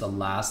 which is the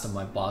last of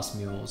my boss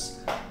mules.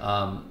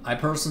 I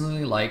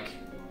personally like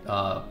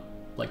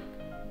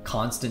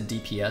constant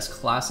DPS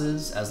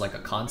classes as like a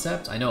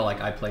concept. I know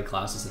like I play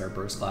classes that are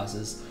burst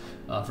classes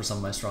for some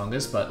of my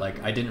strongest, but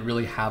like I didn't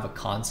really have a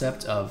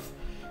concept of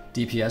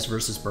DPS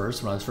versus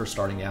burst when I was first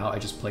starting out. I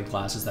just played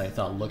classes that I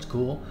thought looked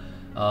cool,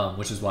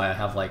 which is why I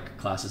have like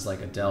classes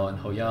like Adele and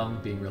Ho-Young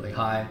being really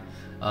high.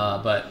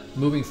 But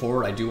moving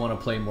forward, I do want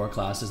to play more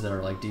classes that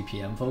are like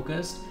DPM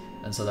focused,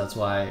 and so that's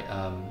why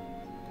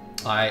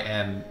I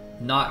am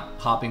not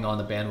hopping on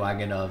the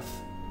bandwagon of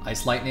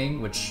Ice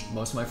Lightning, which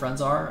most of my friends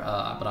are,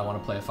 but I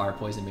want to play a Fire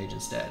Poison Mage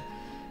instead.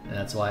 And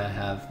that's why I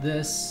have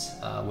this,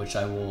 which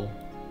I will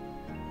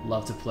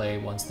love to play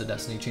once the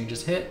Destiny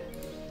changes hit.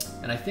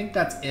 And I think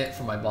that's it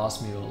for my boss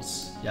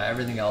mules. Yeah,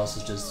 everything else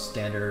is just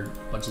standard,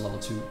 bunch of level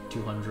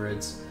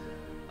 200s.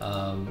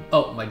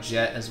 Oh, my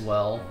Jet as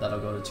well. That'll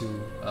go to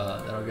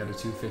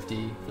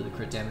 250 for the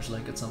crit damage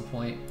link at some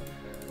point.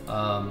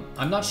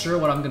 I'm not sure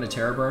what I'm gonna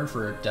Terror Burn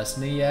for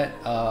Destiny yet.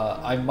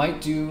 I might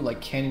do like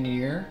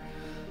Cannoneer.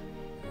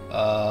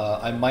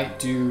 I might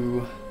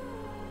do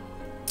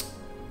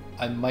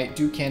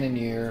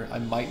Cannoneer, I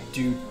might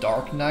do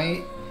Dark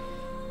Knight,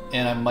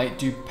 and I might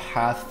do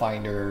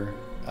Pathfinder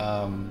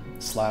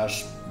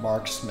slash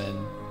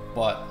Marksman,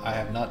 but I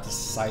have not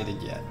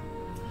decided yet.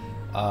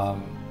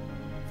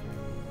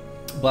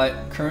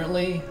 But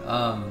currently,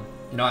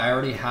 you know, I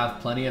already have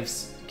plenty of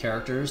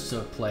characters to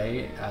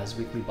play as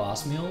weekly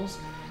boss mules,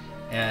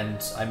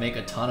 and I make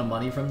a ton of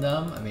money from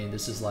them. I mean,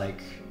 this is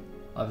like,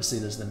 obviously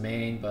there's the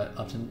main, but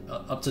up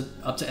to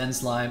End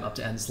Slime,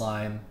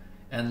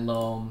 End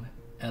Loam,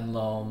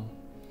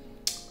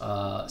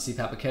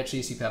 CPAP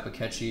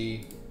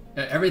Akechi,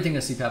 everything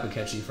is CPAP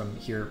Akechi from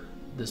here,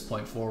 this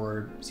point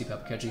forward.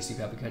 CPAP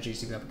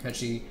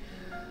Akechi.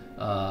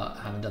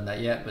 Haven't done that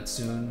yet, but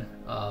soon.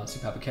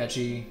 CPAP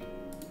Akechi.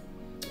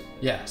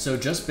 Yeah, so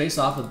just based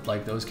off of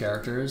like those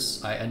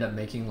characters, I end up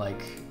making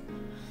like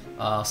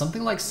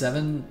something like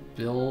 7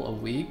 bill a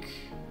week.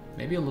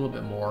 Maybe a little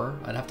bit more.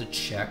 I'd have to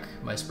check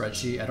my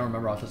spreadsheet. I don't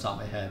remember off the top of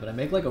my head, but I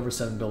make like over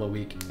 7 bill a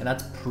week, and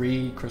that's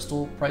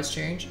pre-crystal price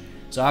change.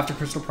 So after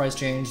crystal price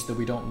change, that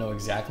we don't know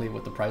exactly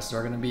what the prices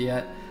are going to be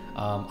yet.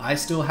 I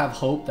still have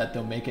hope that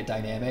they'll make it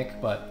dynamic,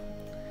 but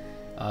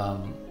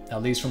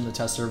at least from the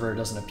test server, it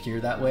doesn't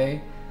appear that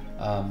way.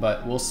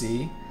 But we'll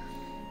see.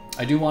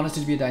 I do want it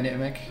to be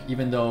dynamic,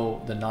 even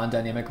though the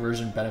non-dynamic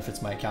version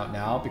benefits my account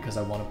now, because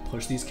I want to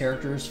push these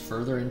characters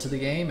further into the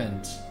game,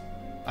 and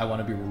I want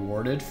to be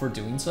rewarded for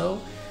doing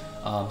so.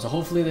 So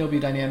hopefully they'll be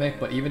dynamic,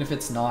 but even if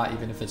it's not,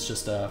 even if it's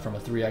just from a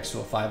 3x to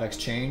a 5x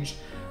change,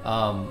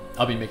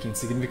 I'll be making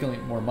significantly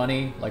more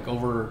money. Like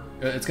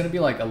it's going to be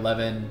like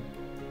 11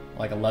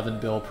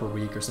 bill per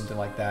week or something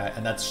like that,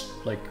 and that's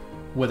like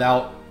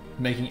without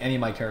making any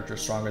of my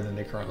characters stronger than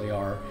they currently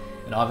are.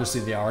 And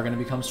obviously they are going to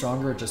become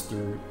stronger just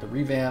through the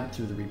revamp,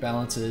 through the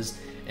rebalances,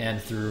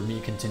 and through me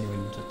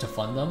continuing to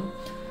fund them.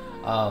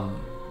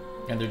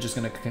 And they're just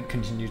going to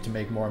continue to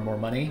make more and more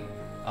money.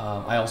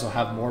 I also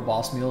have more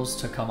boss mules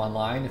to come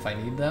online if I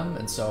need them,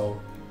 and so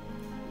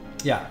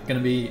yeah, going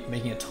to be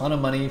making a ton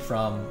of money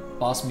from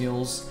boss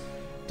mules.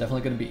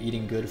 Definitely going to be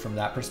eating good from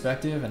that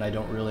perspective, and I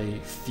don't really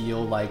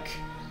feel like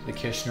the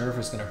Kish nerf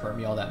is going to hurt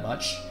me all that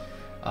much.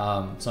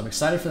 So I'm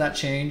excited for that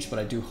change, but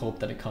I do hope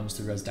that it comes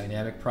through as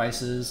dynamic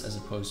prices as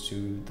opposed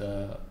to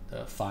the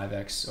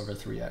 5x over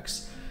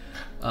 3x.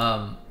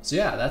 So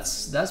yeah,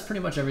 that's pretty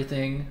much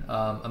everything.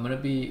 I'm gonna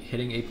be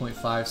hitting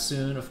 8.5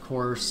 soon, of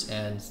course,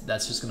 and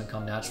that's just gonna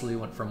come naturally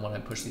from when I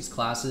push these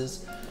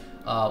classes.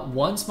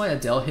 Once my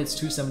Adele hits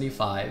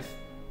 275,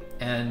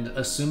 and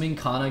assuming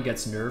Kana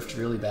gets nerfed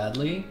really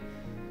badly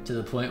to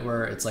the point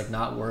where it's like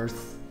not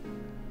worth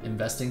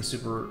investing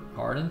super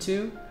hard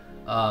into.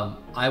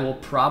 I will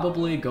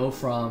probably go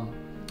from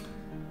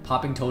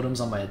popping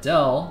totems on my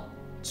Adele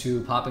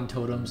to popping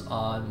totems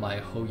on my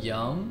Ho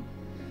Young,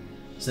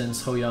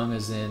 since Ho Young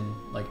is in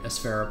like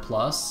Esfera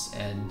Plus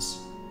and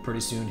pretty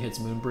soon hits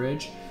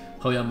Moonbridge.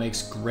 Ho Young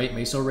makes great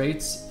Meso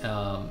rates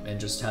and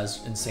just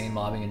has insane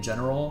mobbing in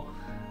general.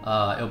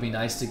 It'll be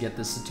nice to get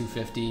this to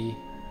 250,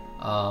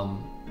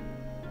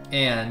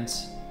 and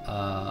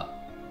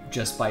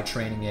just by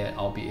training it,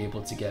 I'll be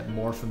able to get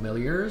more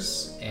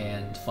familiars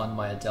and fund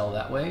my Adele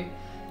that way.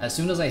 As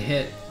soon as I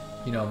hit,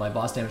 you know, my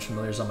boss damage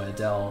familiars on my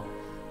Adele,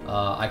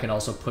 I can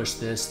also push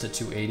this to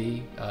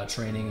 280,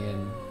 training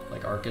in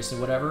like Arcus or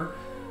whatever.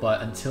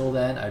 But until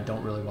then, I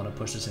don't really want to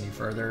push this any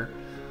further.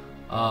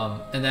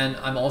 And then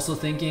I'm also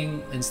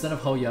thinking, instead of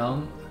Ho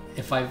Young,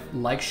 if I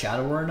like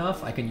Shadower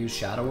enough, I can use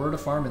Shadower to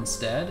farm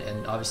instead.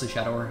 And obviously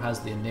Shadower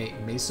has the innate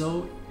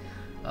Meso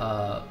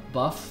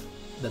buff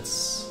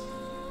that's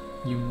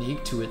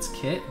unique to its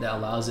kit that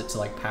allows it to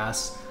like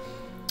pass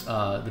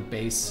the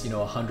base, you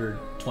know, 120%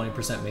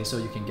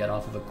 Meso you can get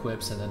off of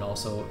equips, and then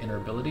also inner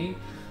ability.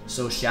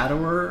 So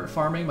Shadower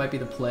farming might be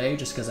the play,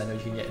 just because I know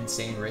you can get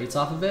insane rates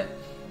off of it.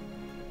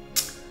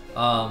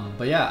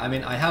 But yeah, I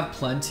mean, I have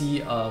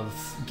plenty of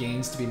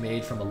gains to be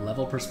made from a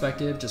level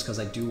perspective, just because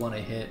I do want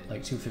to hit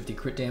like 250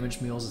 crit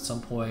damage meals at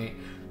some point.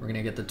 We're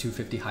gonna get the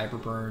 250 hyper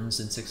burns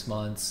in 6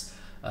 months.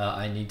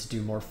 I need to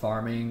do more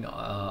farming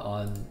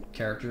on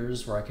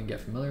characters where I can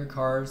get familiar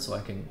cards, so I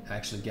can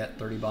actually get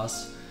 30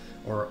 boss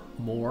or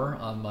more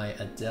on my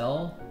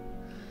Adele.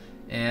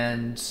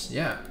 And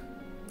yeah,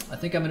 I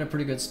think I'm in a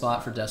pretty good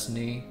spot for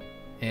Destiny.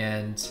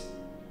 And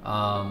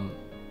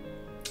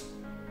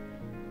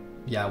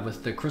yeah,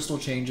 with the crystal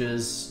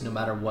changes, no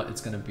matter what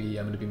it's going to be,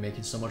 I'm going to be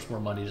making so much more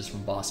money just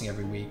from bossing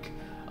every week.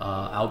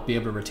 I'll be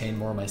able to retain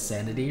more of my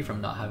sanity from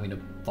not having to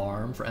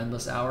farm for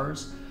endless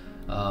hours.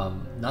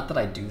 Not that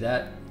I do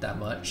that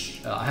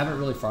much. I haven't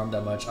really farmed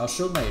that much. I'll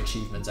show my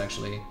achievements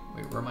actually.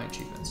 Wait, where are my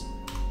achievements?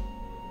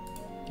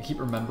 I keep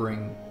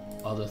remembering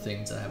other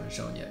things that I haven't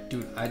shown yet.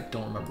 Dude, I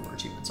don't remember where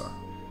achievements are.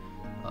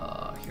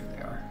 Here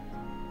they are.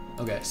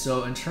 Okay,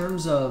 so in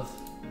terms of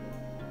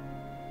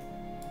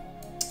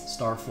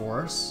Star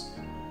Force,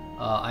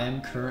 I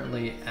am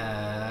currently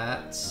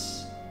at,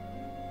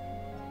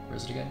 where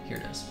is it again? Here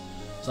it is.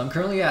 So I'm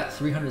currently at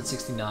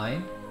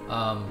 369,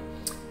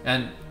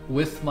 and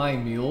with my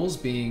mules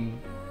being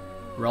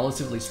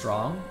relatively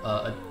strong,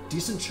 a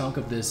decent chunk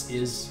of this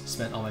is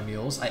spent on my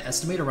mules. I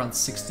estimate around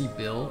 60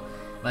 bill.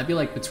 Might be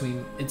like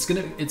between, it's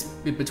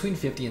between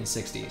 50 and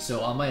 60. So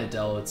on my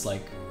Adele, it's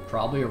like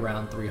probably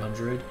around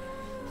 300,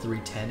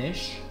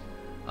 310-ish.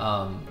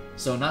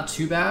 So not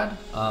too bad.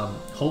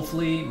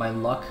 Hopefully my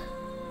luck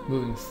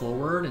moving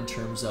forward in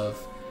terms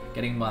of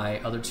getting my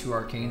other 2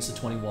 arcanes to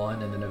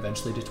 21 and then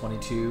eventually to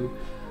 22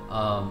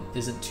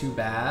 isn't too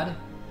bad.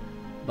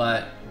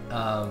 But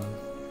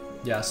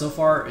yeah, so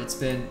far it's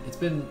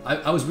been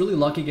I was really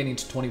lucky getting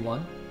to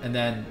 21, and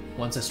then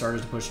once I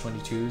started to push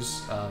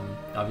 22s,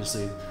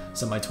 obviously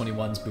some of my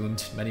 21s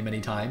boomed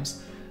many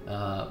times.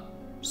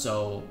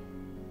 So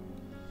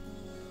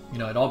you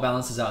know, it all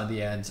balances out in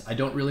the end. I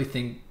don't really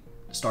think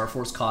Star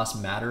Force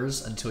cost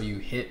matters until you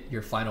hit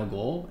your final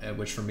goal,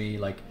 which for me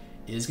like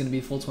is going to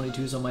be full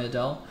 22s on my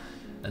Adele.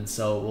 And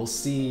so we'll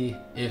see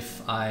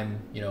if I'm,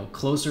 you know,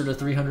 closer to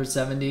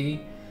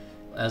 370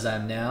 as I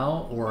am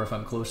now, or if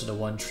I'm closer to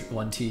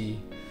 1T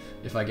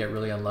if I get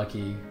really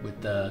unlucky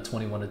with the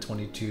 21 to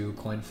 22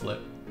 coin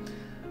flip.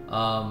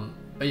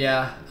 But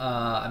yeah,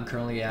 I'm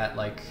currently at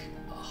like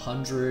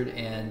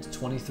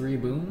 123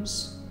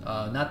 booms.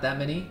 Not that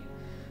many,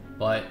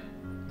 but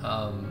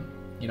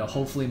you know,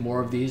 hopefully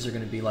more of these are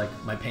going to be like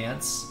my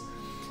pants,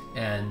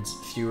 and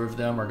fewer of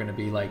them are going to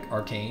be like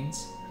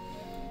arcanes.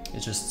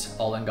 It's just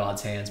all in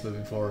God's hands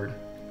moving forward.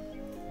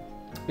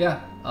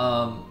 Yeah,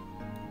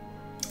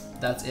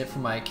 that's it for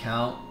my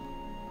account.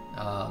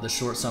 The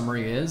short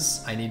summary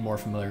is I need more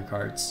familiar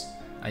cards.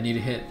 I need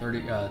to hit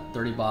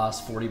 30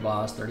 boss, 40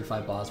 boss,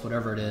 35 boss,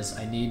 whatever it is.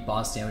 I need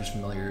boss damage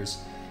familiars,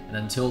 and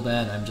until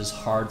then I'm just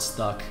hard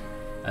stuck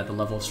at the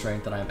level of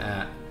strength that I'm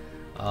at.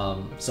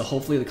 So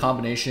hopefully the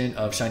combination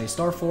of Shiny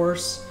Star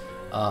Force,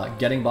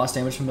 getting boss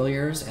damage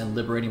familiars, and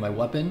liberating my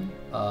weapon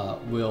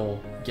will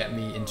get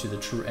me into the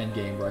true end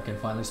game where I can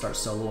finally start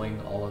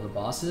soloing all of the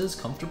bosses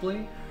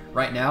comfortably.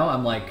 Right now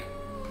I'm like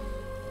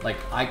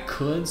I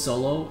could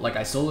solo, like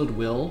I soloed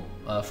Will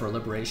for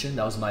Liberation.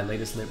 That was my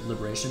latest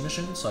Liberation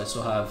mission, so I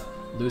still have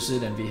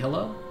Lucid and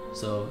Vihila,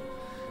 so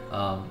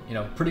you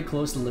know, pretty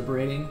close to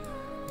liberating.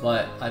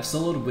 But I've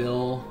soloed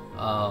Will,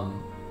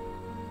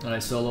 and I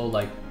solo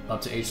like up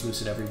to H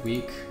Lucid every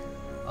week.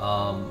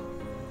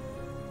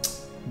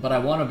 But I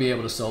want to be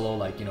able to solo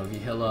like, you know,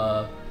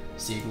 Vihila,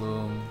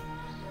 Seagloom,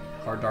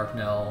 Hard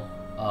Darknell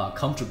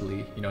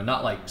comfortably, you know,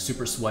 not like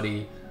super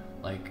sweaty,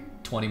 like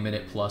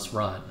 20-minute plus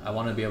run. I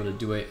want to be able to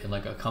do it in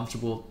like a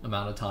comfortable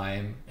amount of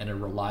time and a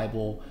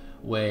reliable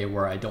way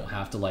where I don't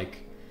have to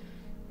like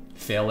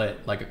fail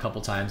it like a couple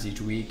times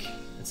each week,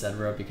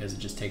 etc., because it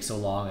just takes so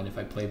long, and if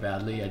I play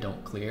badly I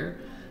don't clear.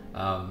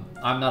 I'm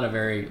not a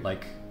very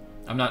like,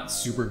 I'm not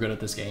super good at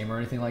this game or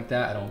anything like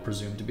that. I don't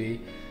presume to be.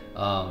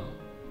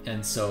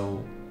 And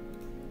so,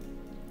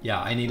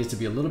 yeah, I needed to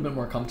be a little bit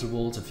more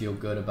comfortable to feel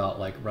good about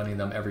like running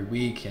them every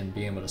week and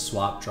being able to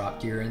swap drop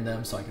gear in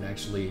them so I can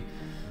actually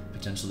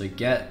potentially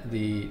get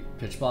the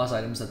pitch boss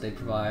items that they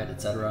provide,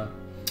 etc.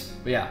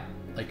 But yeah,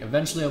 like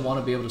eventually I want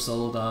to be able to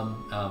solo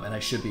them, and I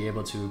should be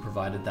able to,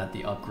 provided that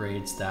the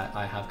upgrades that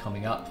I have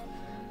coming up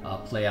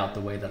play out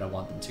the way that I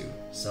want them to.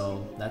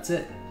 So that's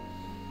it.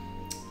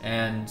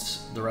 And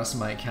the rest of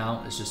my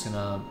account is just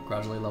gonna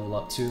gradually level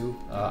up too.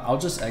 I'll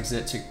just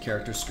exit to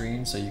character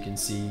screen so you can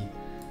see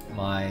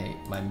my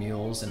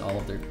mules and all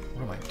of their,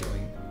 what am I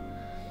doing?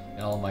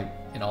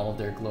 In all of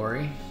their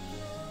glory.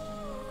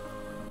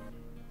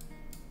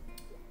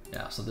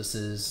 Yeah, so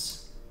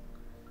these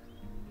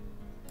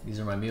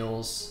are my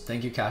mules.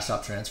 Thank you Cash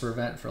Shop Transfer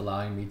Event for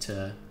allowing me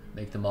to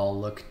make them all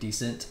look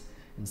decent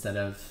instead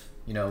of,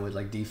 you know, with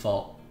like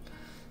default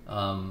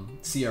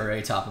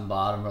CRA top and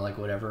bottom or like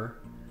whatever.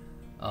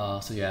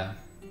 So yeah,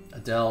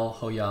 Adele,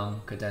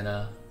 Ho-Young,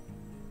 Kadena,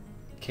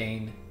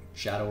 Kane,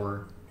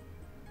 Shadower,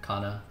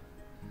 Kana,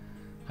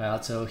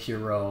 Hayato,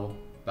 Hero,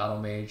 Battle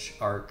Mage,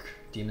 Arc,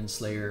 Demon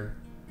Slayer,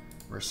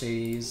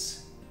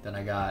 Mercedes. Then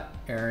I got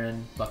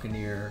Aaron,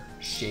 Buccaneer,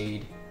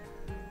 Shade,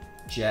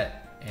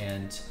 Jet,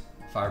 and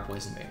Fire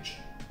Poison Mage.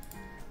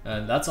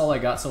 And that's all I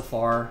got so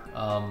far.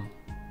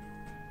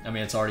 I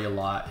mean, it's already a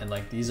lot, and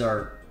like these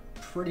are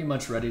pretty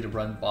much ready to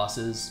run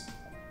bosses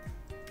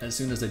as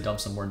soon as they dump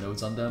some more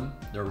nodes on them.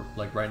 They're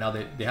like, right now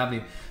they haven't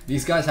even,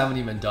 these guys haven't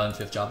even done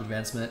 5th job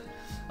advancement,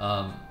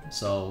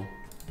 so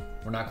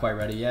we're not quite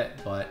ready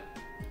yet, but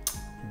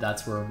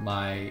that's where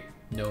my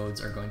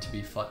nodes are going to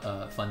be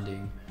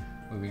funding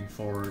moving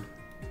forward.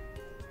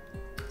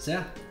 So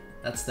yeah,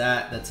 that's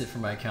it for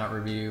my account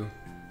review.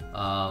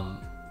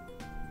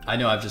 I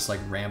know I've just like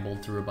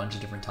rambled through a bunch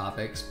of different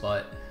topics,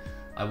 but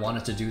I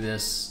wanted to do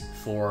this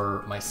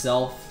for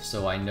myself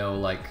so I know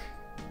like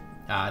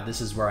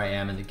this is where I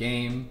am in the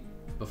game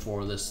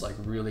before this like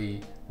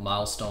really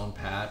milestone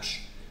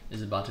patch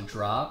is about to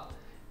drop,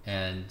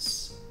 and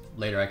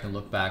later I can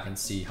look back and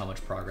see how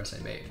much progress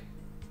I made.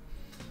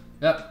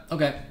 Yep,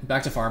 okay,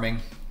 back to farming.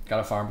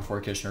 Gotta farm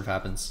before Kishinev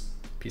happens.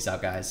 Peace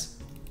out, guys.